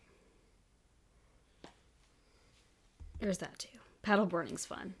 Yeah. There's that too. Paddleboarding's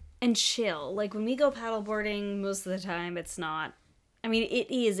fun and chill. Like when we go paddleboarding, most of the time it's not, I mean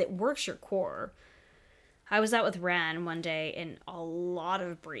it works your core. I was out with Ran one day in a lot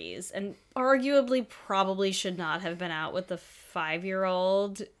of breeze, and arguably probably should not have been out with the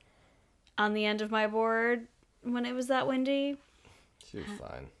 5-year-old on the end of my board when it was that windy. She was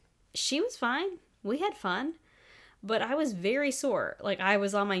fine. She was fine. We had fun. But I was very sore. Like, I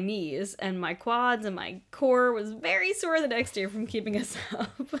was on my knees, and my quads and my core was very sore the next day from keeping us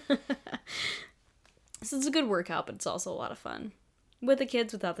up. So it's a good workout, but it's also a lot of fun. With the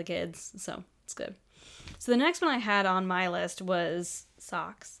kids, without the kids. So it's good. So the next one I had on my list was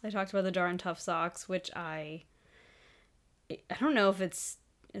socks. I talked about the Darn Tough socks, which I don't know if it's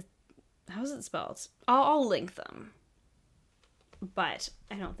how's it spelled? I'll link them. But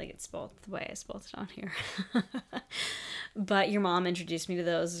I don't think it's spelled the way I spelled it on here. But your mom introduced me to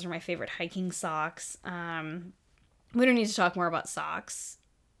those. Those are my favorite hiking socks. We don't need to talk more about socks.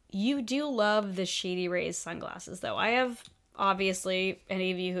 You do love the Shady Rays sunglasses, though. I have, obviously,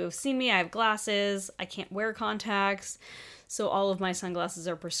 any of you who have seen me, I have glasses. I can't wear contacts. So all of my sunglasses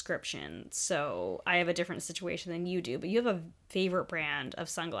are prescription. So I have a different situation than you do. But you have a favorite brand of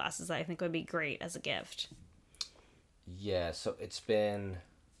sunglasses that I think would be great as a gift. Yeah, so it's been...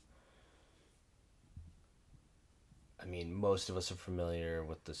 I mean, most of us are familiar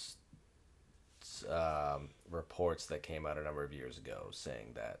with this reports that came out a number of years ago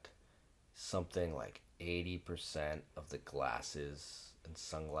saying that something like 80% of the glasses and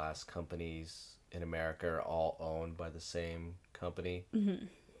sunglass companies in America are all owned by the same company. Mm-hmm.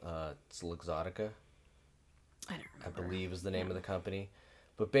 It's Luxottica. I don't remember. I believe is the name of the company.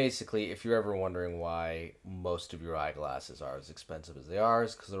 But basically, if you're ever wondering why most of your eyeglasses are as expensive as they are,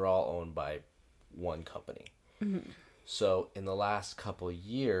 it's because they're all owned by one company. Mm-hmm. So in the last couple of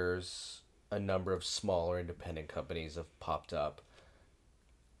years, a number of smaller independent companies have popped up.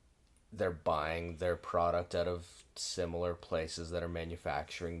 They're buying their product out of similar places that are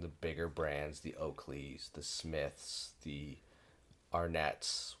manufacturing the bigger brands, the Oakleys, the Smiths, the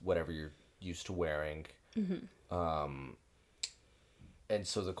Arnett's, whatever you're used to wearing. Mm-hmm. And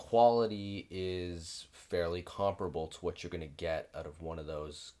so the quality is fairly comparable to what you're going to get out of one of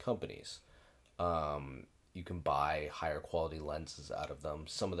those companies. You can buy higher quality lenses out of them.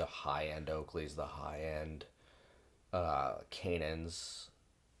 Some of the high-end Oakleys, the high-end Canons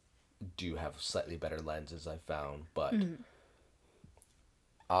do have slightly better lenses, I found. But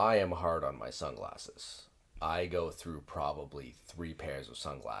I am hard on my sunglasses. I go through probably 3 pairs of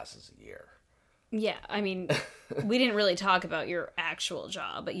sunglasses a year. Yeah, I mean, we didn't really talk about your actual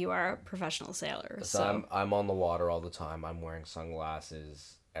job, but you are a professional sailor. So I'm on the water all the time. I'm wearing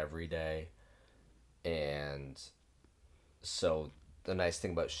sunglasses every day. And so the nice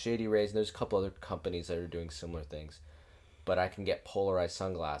thing about Shady Rays, and there's a couple other companies that are doing similar things, but I can get polarized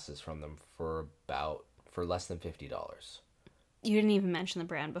sunglasses from them for less than $50. you didn't even mention the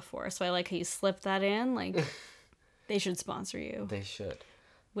brand before, so I like how you slipped that in. Like, they should sponsor you They should.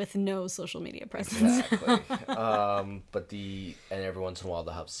 with no social media presence. Exactly. And every once in a while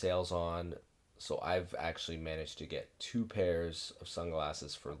they'll have sales on. So I've actually managed to get 2 pairs of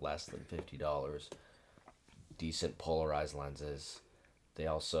sunglasses for less than $50. Decent polarized lenses. They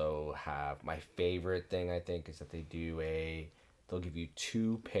also have, my favorite thing I think is that they'll give you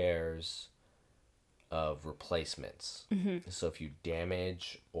 2 pairs of replacements. Mm-hmm. So if you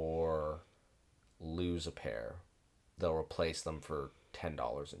damage or lose a pair, they'll replace them for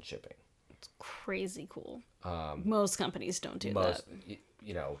 $10 in shipping. It's crazy cool. Most companies don't do that.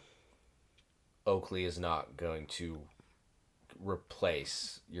 You know, Oakley is not going to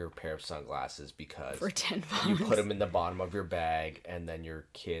replace your pair of sunglasses because For $10. you put them in the bottom of your bag and then your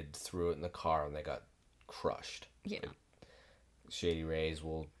kid threw it in the car and they got crushed. Yeah. Like, Shady Rays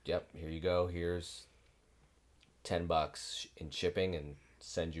will, yep, here you go. Here's $10 in shipping and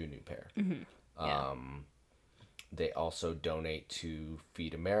send you a new pair. Mm-hmm. Yeah. They also donate to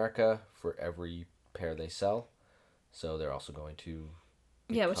Feed America for every pair they sell. So they're also going to...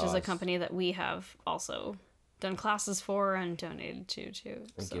 Yeah, which is a company that we have also done classes for and donated to, too.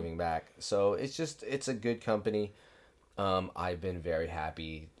 And giving back. So it's a good company. I've been very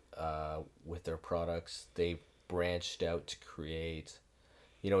happy with their products. They branched out to create...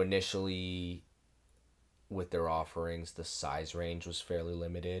 initially with their offerings, the size range was fairly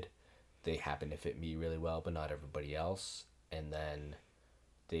limited. They happen to fit me really well, but not everybody else. And then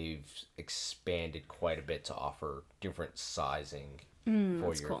they've expanded quite a bit to offer different sizing for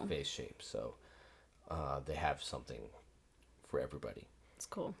your cool. face shape. So they have something for everybody. It's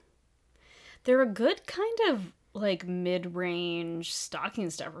cool. They're a good kind of like mid-range stocking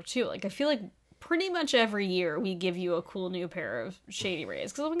stuffer too. Like I feel like pretty much every year we give you a cool new pair of Shady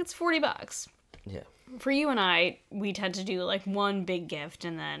Rays because I think it's $40. Yeah. For you and I, we tend to do like one big gift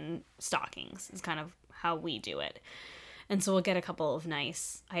and then stockings is kind of how we do it. And so we'll get a couple of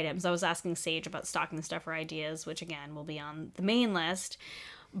nice items. I was asking Sage about stocking stuffer ideas, which again will be on the main list.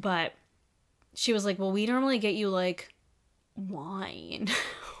 But she was like, well, we normally get you like wine.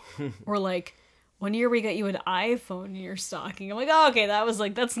 Or like one year we got you an iPhone in your stocking. I'm like, oh, okay, that was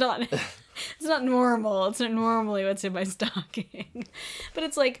like, that's not, it's not normal. It's not normally what's in my stocking. But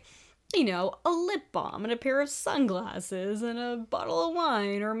it's like, a lip balm and a pair of sunglasses and a bottle of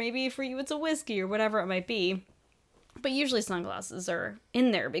wine, or maybe for you it's a whiskey or whatever it might be. But usually sunglasses are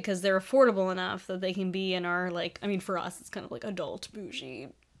in there because they're affordable enough that they can be in our, for us, it's kind of like adult bougie,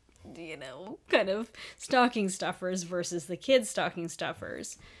 kind of stocking stuffers versus the kids' stocking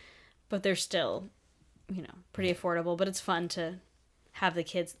stuffers. But they're still, pretty affordable. But it's fun to have the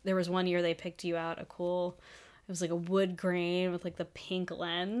kids. There was one year they picked you out it was like a wood grain with like the pink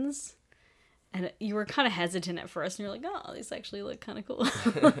lens. And you were kind of hesitant at first, and you're like, oh, these actually look kind of cool.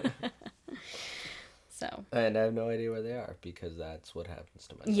 So. And I have no idea where they are, because that's what happens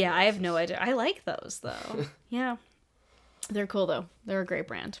to my sunglasses. Yeah, I have no idea. I like those, though. Yeah. They're cool, though. They're a great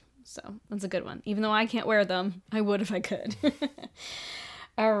brand. So, that's a good one. Even though I can't wear them, I would if I could.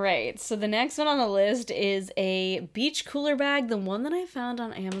 All right, so the next one on the list is a beach cooler bag. The one that I found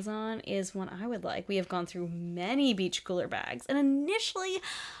on Amazon is one I would like. We have gone through many beach cooler bags, and initially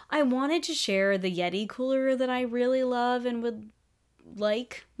I wanted to share the Yeti cooler that I really love and would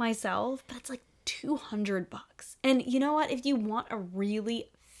like myself, but it's like $200. And you know what? If you want a really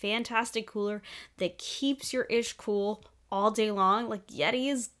fantastic cooler that keeps your ish cool all day long, like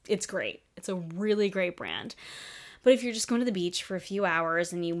Yeti it's great. It's a really great brand. But if you're just going to the beach for a few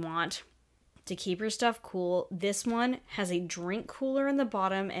hours and you want to keep your stuff cool, this one has a drink cooler in the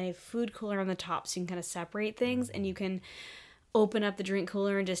bottom and a food cooler on the top, so you can kind of separate things, and you can open up the drink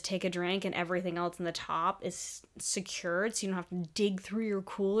cooler and just take a drink, and everything else in the top is secured, so you don't have to dig through your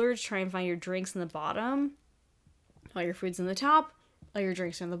cooler to try and find your drinks in the bottom. All your food's in the top, all your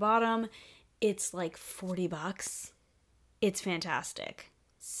drinks are in the bottom. It's like $40. It's fantastic.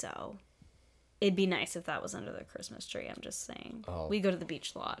 So it'd be nice if that was under the Christmas tree, I'm just saying. We go to the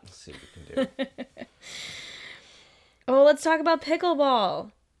beach a lot. Let's see what we can do. Oh, let's talk about pickleball.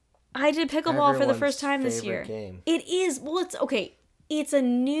 I did pickleball for the first time this year. Game. It is. Well, it's okay. It's a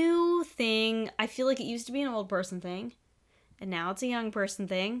new thing. I feel like it used to be an old person thing, and now it's a young person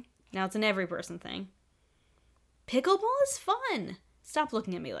thing. Now it's an every person thing. Pickleball is fun. Stop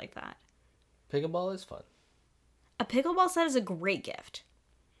looking at me like that. Pickleball is fun. A pickleball set is a great gift.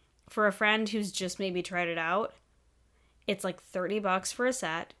 For a friend who's just maybe tried it out, it's like $30 for a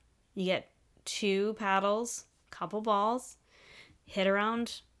set. You get 2 paddles, couple balls, hit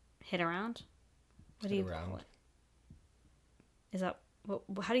around. What do you call it? Is that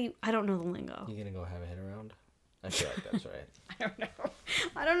how do you? I don't know the lingo. You gonna go have a hit around? I feel like that's right. I don't know.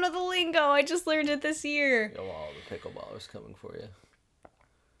 I don't know the lingo. I just learned it this year. Yo, all the pickleballers coming for you.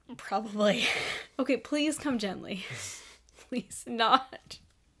 Probably. Okay, please come gently. Please, not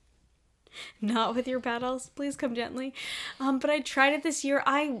with your paddles. Please come gently. But I tried it this year.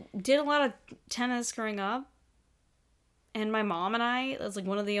 I did a lot of tennis growing up. And my mom and I, that's like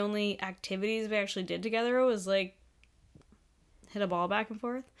one of the only activities we actually did together was like hit a ball back and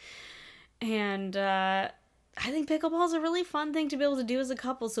forth. And I think pickleball is a really fun thing to be able to do as a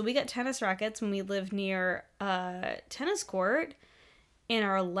couple. So we got tennis rackets when we lived near a tennis court in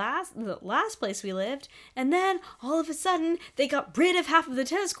the last place we lived, and then all of a sudden they got rid of half of the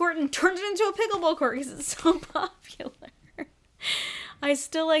tennis court and turned it into a pickleball court because it's so popular. I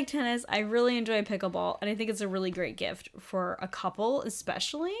still like tennis. I really enjoy pickleball, and I think it's a really great gift for a couple,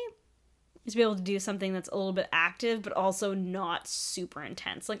 especially to be able to do something that's a little bit active but also not super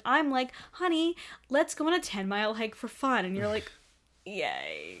intense. Like, I'm like, honey, let's go on a 10-mile hike for fun, and you're like,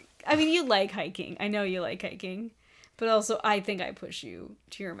 yay. I mean, you like hiking. I know you like hiking. But also, I think I push you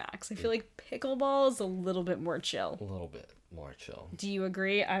to your max. I feel like pickleball is a little bit more chill. A little bit more chill. Do you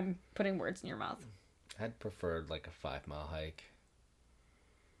agree? I'm putting words in your mouth. I'd prefer like a 5-mile hike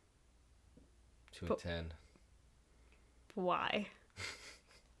to a 10. Why?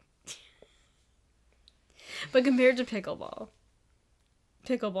 But compared to pickleball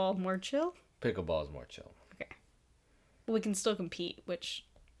more chill? Pickleball is more chill. Okay. We can still compete, which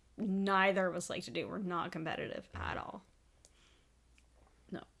neither of us like to do. We're not competitive at all.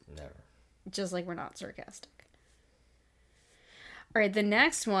 No. Never. Just like we're not sarcastic. All right, the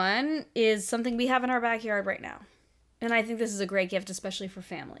next one is something we have in our backyard right now. And I think this is a great gift, especially for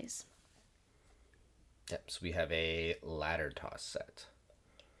families. Yep, so we have a ladder toss set.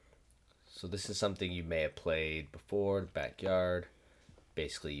 So this is something you may have played before in the backyard.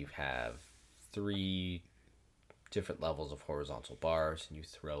 Basically, you have 3 different levels of horizontal bars, and you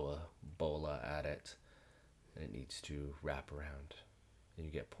throw a bola at it, and it needs to wrap around. And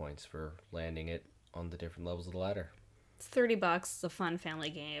you get points for landing it on the different levels of the ladder. It's $30. It's a fun family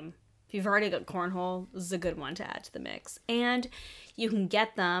game. If you've already got cornhole, this is a good one to add to the mix. And you can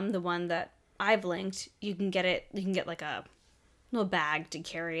get them, the one that I've linked, you can get like a little bag to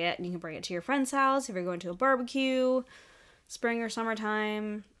carry it, and you can bring it to your friend's house if you're going to a barbecue, spring or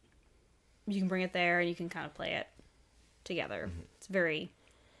summertime. You can bring it there, and you can kind of play it together. Mm-hmm. It's a very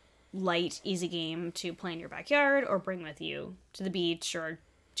light, easy game to play in your backyard or bring with you to the beach or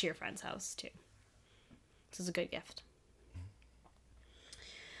to your friend's house too. This is a good gift.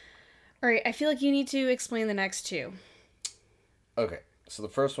 All right, I feel like you need to explain the next 2. Okay, so the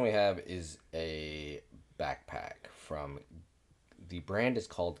first one we have is a backpack from, the brand is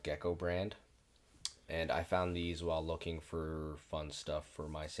called Gecko brand, and I found these while looking for fun stuff for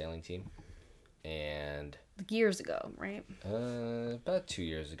my sailing team. And years ago, right? About 2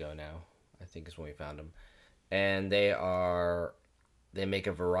 years ago now, I think is when we found them. And they make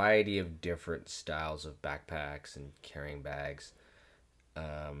a variety of different styles of backpacks and carrying bags.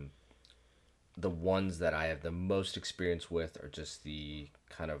 The ones that I have the most experience with are just the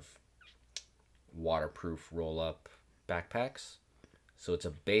kind of waterproof roll-up backpacks. So it's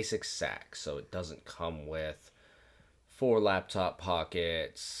a basic sack, so it doesn't come with 4 laptop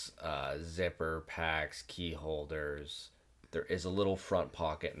pockets, zipper packs, key holders. There is a little front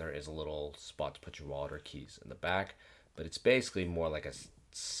pocket, and there is a little spot to put your wallet or keys in the back. But it's basically more like a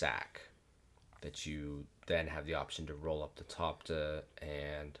sack that you then have the option to roll up the top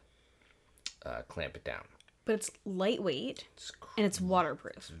and clamp it down. But it's lightweight, and it's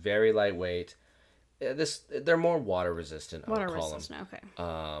waterproof. It's very lightweight. They're more water resistant. Water resistant,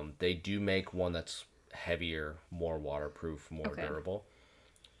 okay. They do make one that's heavier, more waterproof, more durable.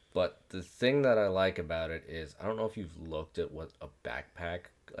 But the thing that I like about it is, I don't know if you've looked at what a backpack,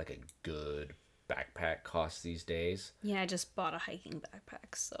 like a good backpack, costs these days. Yeah, I just bought a hiking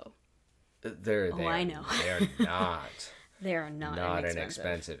backpack, so. I know. They're not. They are not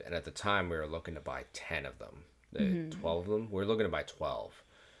inexpensive. And at the time, we were looking to buy 10 of them. 12 of them. We were looking to buy 12.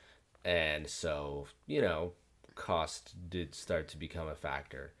 And so, cost did start to become a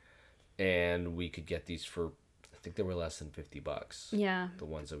factor. And we could get these for, I think they were less than $50. Yeah. The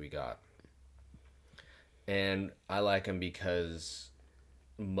ones that we got. And I like them because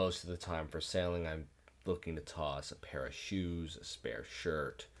most of the time for sailing, I'm looking to toss a pair of shoes, a spare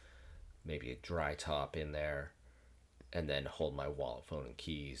shirt, maybe a dry top in there, and then hold my wallet, phone, and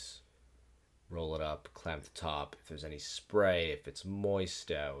keys. Roll it up, clamp the top. If there's any spray, if it's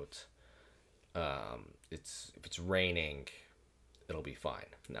moist out, if it's raining, it'll be fine.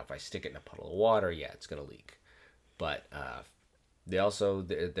 Now, if I stick it in a puddle of water, yeah, it's gonna leak. But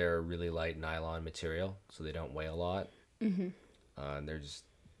they're really light nylon material, so they don't weigh a lot. And they're just,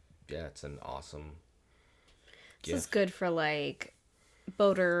 yeah, it's an awesome gift. This is good for like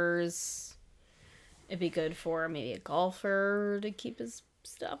boaters. It'd be good for maybe a golfer to keep his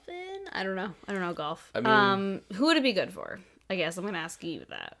stuff in. I don't know golf. I mean, who would it be good for? I guess I'm gonna ask you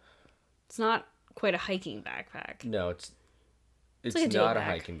that. It's not quite a hiking backpack. No, it's like a not day a bag.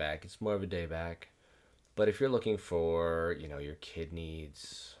 hiking bag. It's more of a day bag. But if you're looking for, your kid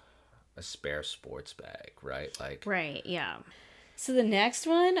needs a spare sports bag, right? Like, Right, yeah. So the next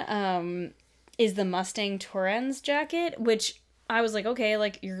one is the Mustang Torrens jacket, which I was like, okay,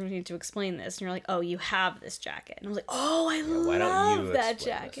 like you're going to need to explain this. And you're like, oh, you have this jacket. And I was like, oh, I why don't love you that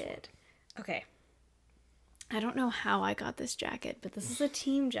explain this jacket. Okay. I don't know how I got this jacket, but this is a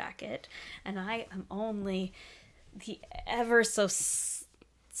team jacket. And I am only the ever so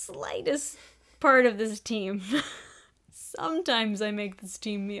slightest part of this team. Sometimes I make this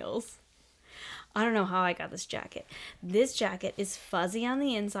team meals. I don't know how I got this jacket. This jacket is fuzzy on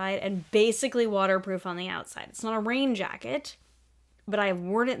the inside and basically waterproof on the outside. It's not a rain jacket, but I have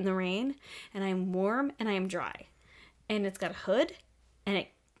worn it in the rain, and I am warm and I am dry. And it's got a hood, and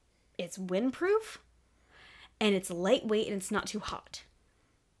it's windproof, and it's lightweight, and it's not too hot.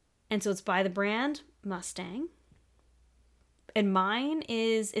 And so it's by the brand Mustang. And mine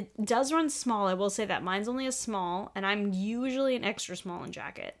it does run small, I will say that. Mine's only a small, and I'm usually an extra small in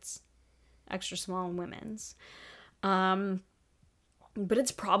jackets. Extra small in women's. But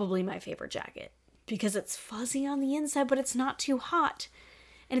it's probably my favorite jacket because it's fuzzy on the inside, but it's not too hot.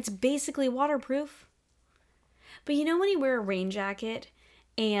 And it's basically waterproof. But you know when you wear a rain jacket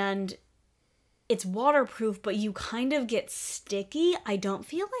and it's waterproof, but you kind of get sticky? I don't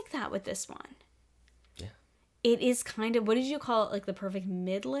feel like that with this one. yeah. It is kind of, what did you call it? Like the perfect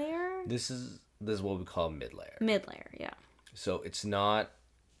mid-layer? This is what we call mid-layer. Mid-layer, yeah. So it's not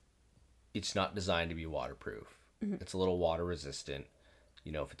designed to be waterproof. It's a little water resistant.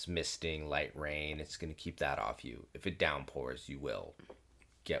 If it's misting, light rain, it's going to keep that off you. If it downpours, you will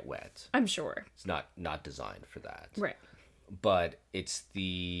get wet. I'm sure. It's not designed for that. Right. But it's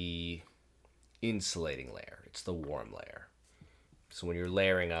the insulating layer. It's the warm layer. So when you're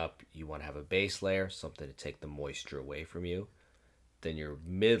layering up, you want to have a base layer, something to take the moisture away from you. Then your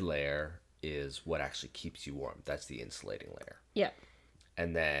mid layer is what actually keeps you warm. That's the insulating layer. Yeah.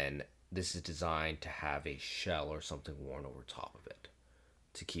 And then this is designed to have a shell or something worn over top of it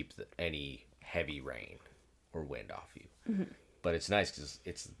to keep any heavy rain or wind off you. But it's nice because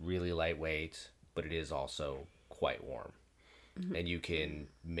it's really lightweight, but it is also quite warm. And you can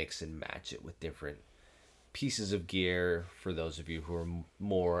mix and match it with different pieces of gear for those of you who are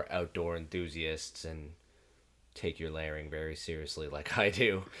more outdoor enthusiasts and take your layering very seriously like I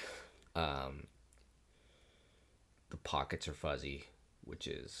do. The pockets are fuzzy, which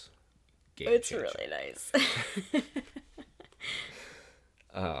is game changer. It's really nice.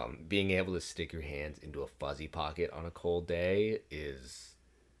 Being able to stick your hands into a fuzzy pocket on a cold day is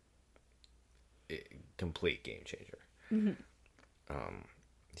a complete game changer.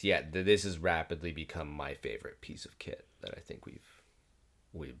 So yeah, this has rapidly become my favorite piece of kit that I think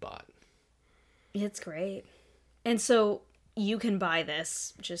we've bought. It's great. And so you can buy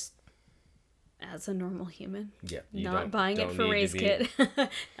this just as a normal human. Yeah, Not buying it for Race Kit.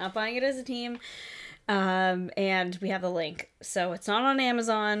 Not buying it as a team. And we have the link. So it's not on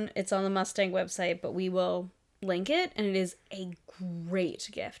Amazon. It's on the Mustang website, but we will link it. And it is a great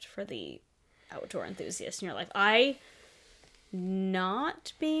gift for the outdoor enthusiast in your life.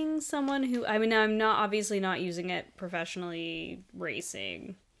 Not being someone who, I'm not obviously not using it professionally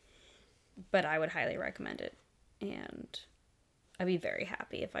racing, but I would highly recommend it. And I'd be very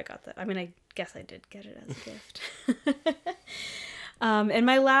happy if I got that. I guess I did get it as a gift. And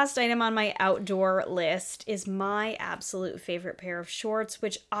my last item on my outdoor list is my absolute favorite pair of shorts,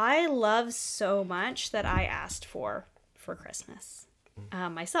 which I love so much that I asked for Christmas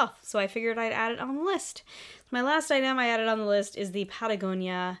myself. So I figured I'd add it on the list. My last item I added on the list is the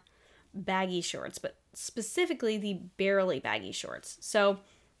Patagonia baggy shorts, but specifically the barely baggy shorts. So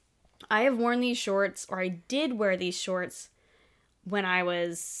I have worn these shorts, or I did wear these shorts when I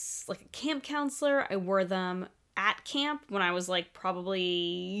was like a camp counselor. I wore them at camp when I was like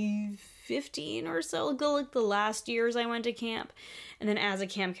probably 15 or so, like the last years I went to camp. And then as a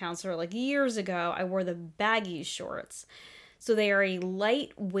camp counselor, like years ago, I wore the baggy shorts. So they are a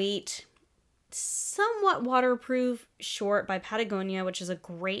lightweight somewhat waterproof short by Patagonia, which is a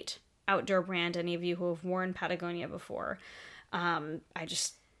great outdoor brand. Any of you who have worn Patagonia before,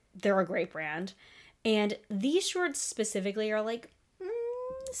 they're a great brand. And these shorts specifically are like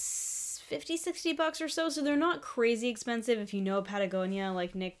 $50-$60 or so, so they're not crazy expensive. If you know Patagonia,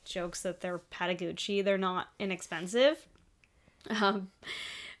 like Nick jokes that they're Patagucci, they're not inexpensive.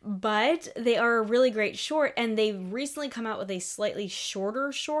 But they are a really great short, and they've recently come out with a slightly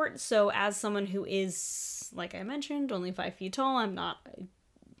shorter short. So as someone who is, like I mentioned, only 5 feet tall, I'm not a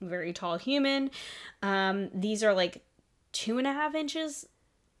very tall human. These are like 2.5 inches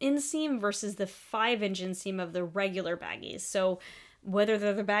inseam versus the 5-inch inseam of the regular baggies. So whether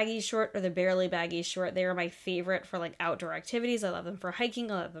they're the baggy short or the barely baggy short, they are my favorite for like outdoor activities. I love them for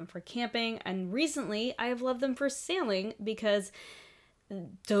hiking. I love them for camping. And recently I have loved them for sailing because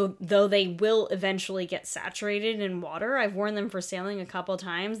though they will eventually get saturated in water, I've worn them for sailing a couple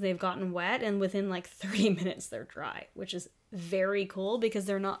times. They've gotten wet, and within like 30 minutes they're dry, which is very cool because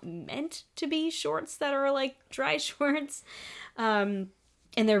they're not meant to be shorts that are like dry shorts.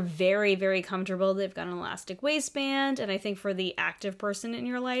 And they're very, very comfortable. They've got an elastic waistband, and I think for the active person in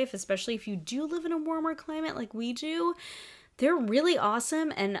your life, especially if you do live in a warmer climate like we do, they're really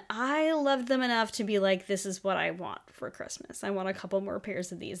awesome, and I loved them enough to be like, this is what I want for Christmas. I want a couple more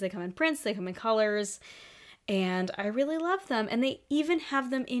pairs of these. They come in prints, they come in colors, and I really love them. And they even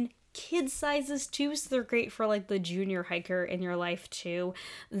have them in kid sizes too, so they're great for like the junior hiker in your life too,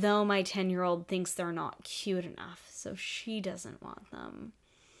 though my 10-year-old thinks they're not cute enough, so she doesn't want them.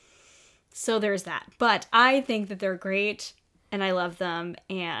 So there's that. But I think that they're great, and I love them,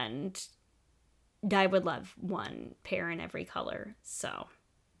 and I would love one pair in every color. So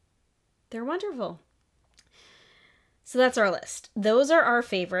they're wonderful. So that's our list. Those are our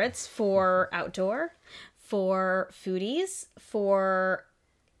favorites for outdoor, for foodies, for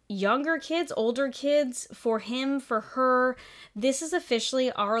younger kids, older kids, for him, for her. This is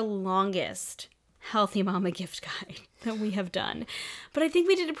officially our longest Healthy Mama gift guide that we have done. But I think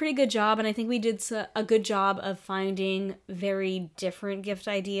we did a pretty good job, and I think we did a good job of finding very different gift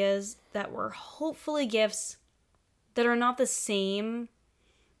ideas that were hopefully gifts that are not the same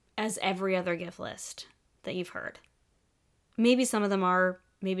as every other gift list that you've heard. Maybe some of them are,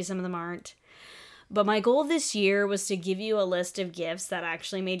 maybe some of them aren't. But my goal this year was to give you a list of gifts that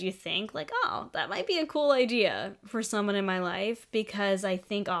actually made you think, like, oh, that might be a cool idea for someone in my life, because I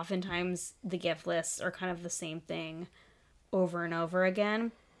think oftentimes the gift lists are kind of the same thing over and over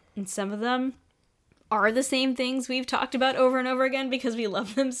again. And some of them are the same things we've talked about over and over again because we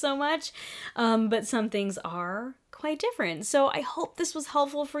love them so much. But some things are quite different. So I hope this was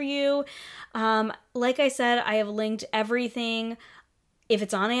helpful for you. Like I said, I have linked everything. If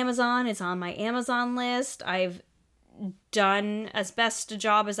it's on Amazon, it's on my Amazon list. I've done as best a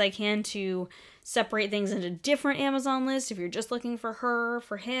job as I can to separate things into different Amazon lists if you're just looking for her,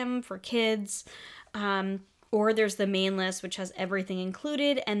 for him, for kids. Or there's the main list, which has everything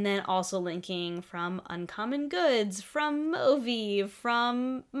included, and then also linking from Uncommon Goods, from Movi,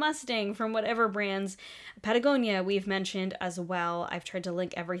 from Mustang, from whatever brands. Patagonia we've mentioned as well. I've tried to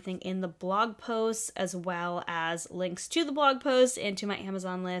link everything in the blog posts, as well as links to the blog posts and to my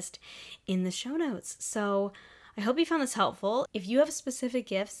Amazon list in the show notes. So I hope you found this helpful. If you have specific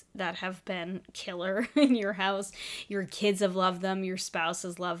gifts that have been killer in your house, your kids have loved them, your spouse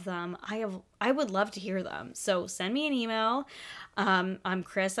has loved them, I would love to hear them. So send me an email. I'm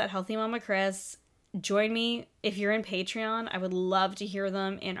Chris at Healthy Mama Chris. Join me if you're in Patreon. I would love to hear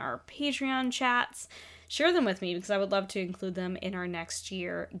them in our Patreon chats. Share them with me because I would love to include them in our next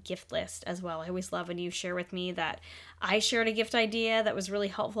year gift list as well. I always love when you share with me that I shared a gift idea that was really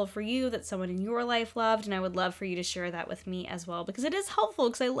helpful for you, that someone in your life loved, and I would love for you to share that with me as well because it is helpful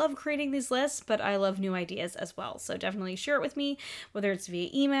because I love creating these lists, but I love new ideas as well. So definitely share it with me, whether it's via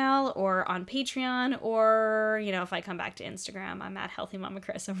email or on Patreon, or, you know, if I come back to Instagram, I'm at Healthy Mama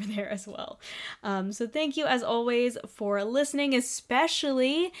Chris over there as well. So thank you as always for listening,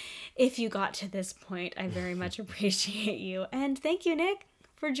 especially if you got to this point. I very much appreciate you. And thank you, Nick,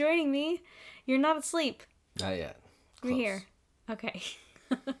 for joining me. You're not asleep. Not yet. We're here. Okay.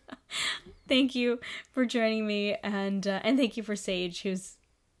 Thank you for joining me, and thank you for Sage, who's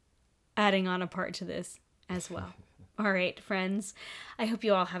adding on a part to this as well. All right, friends. I hope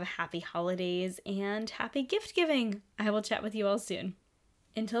you all have a happy holidays and happy gift giving. I will chat with you all soon.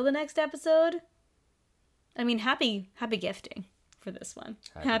 Until the next episode. Happy gifting for this one.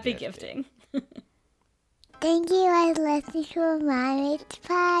 Happy gifting. Thank you for listening to Mommy's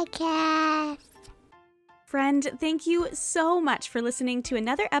podcast. Friend, thank you so much for listening to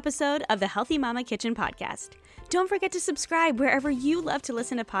another episode of the Healthy Mama Kitchen podcast. Don't forget to subscribe wherever you love to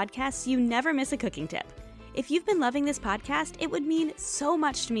listen to podcasts so you never miss a cooking tip. If you've been loving this podcast, it would mean so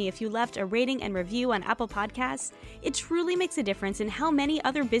much to me if you left a rating and review on Apple Podcasts. It truly makes a difference in how many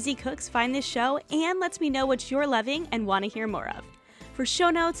other busy cooks find this show and lets me know what you're loving and want to hear more of. For show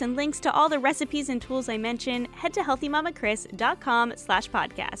notes and links to all the recipes and tools I mention, head to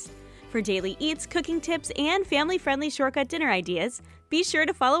healthymamachris.com/podcast. For daily eats, cooking tips, and family-friendly shortcut dinner ideas, be sure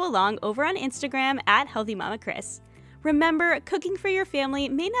to follow along over on Instagram at healthymamachris. Remember, cooking for your family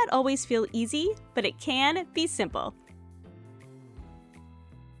may not always feel easy, but it can be simple.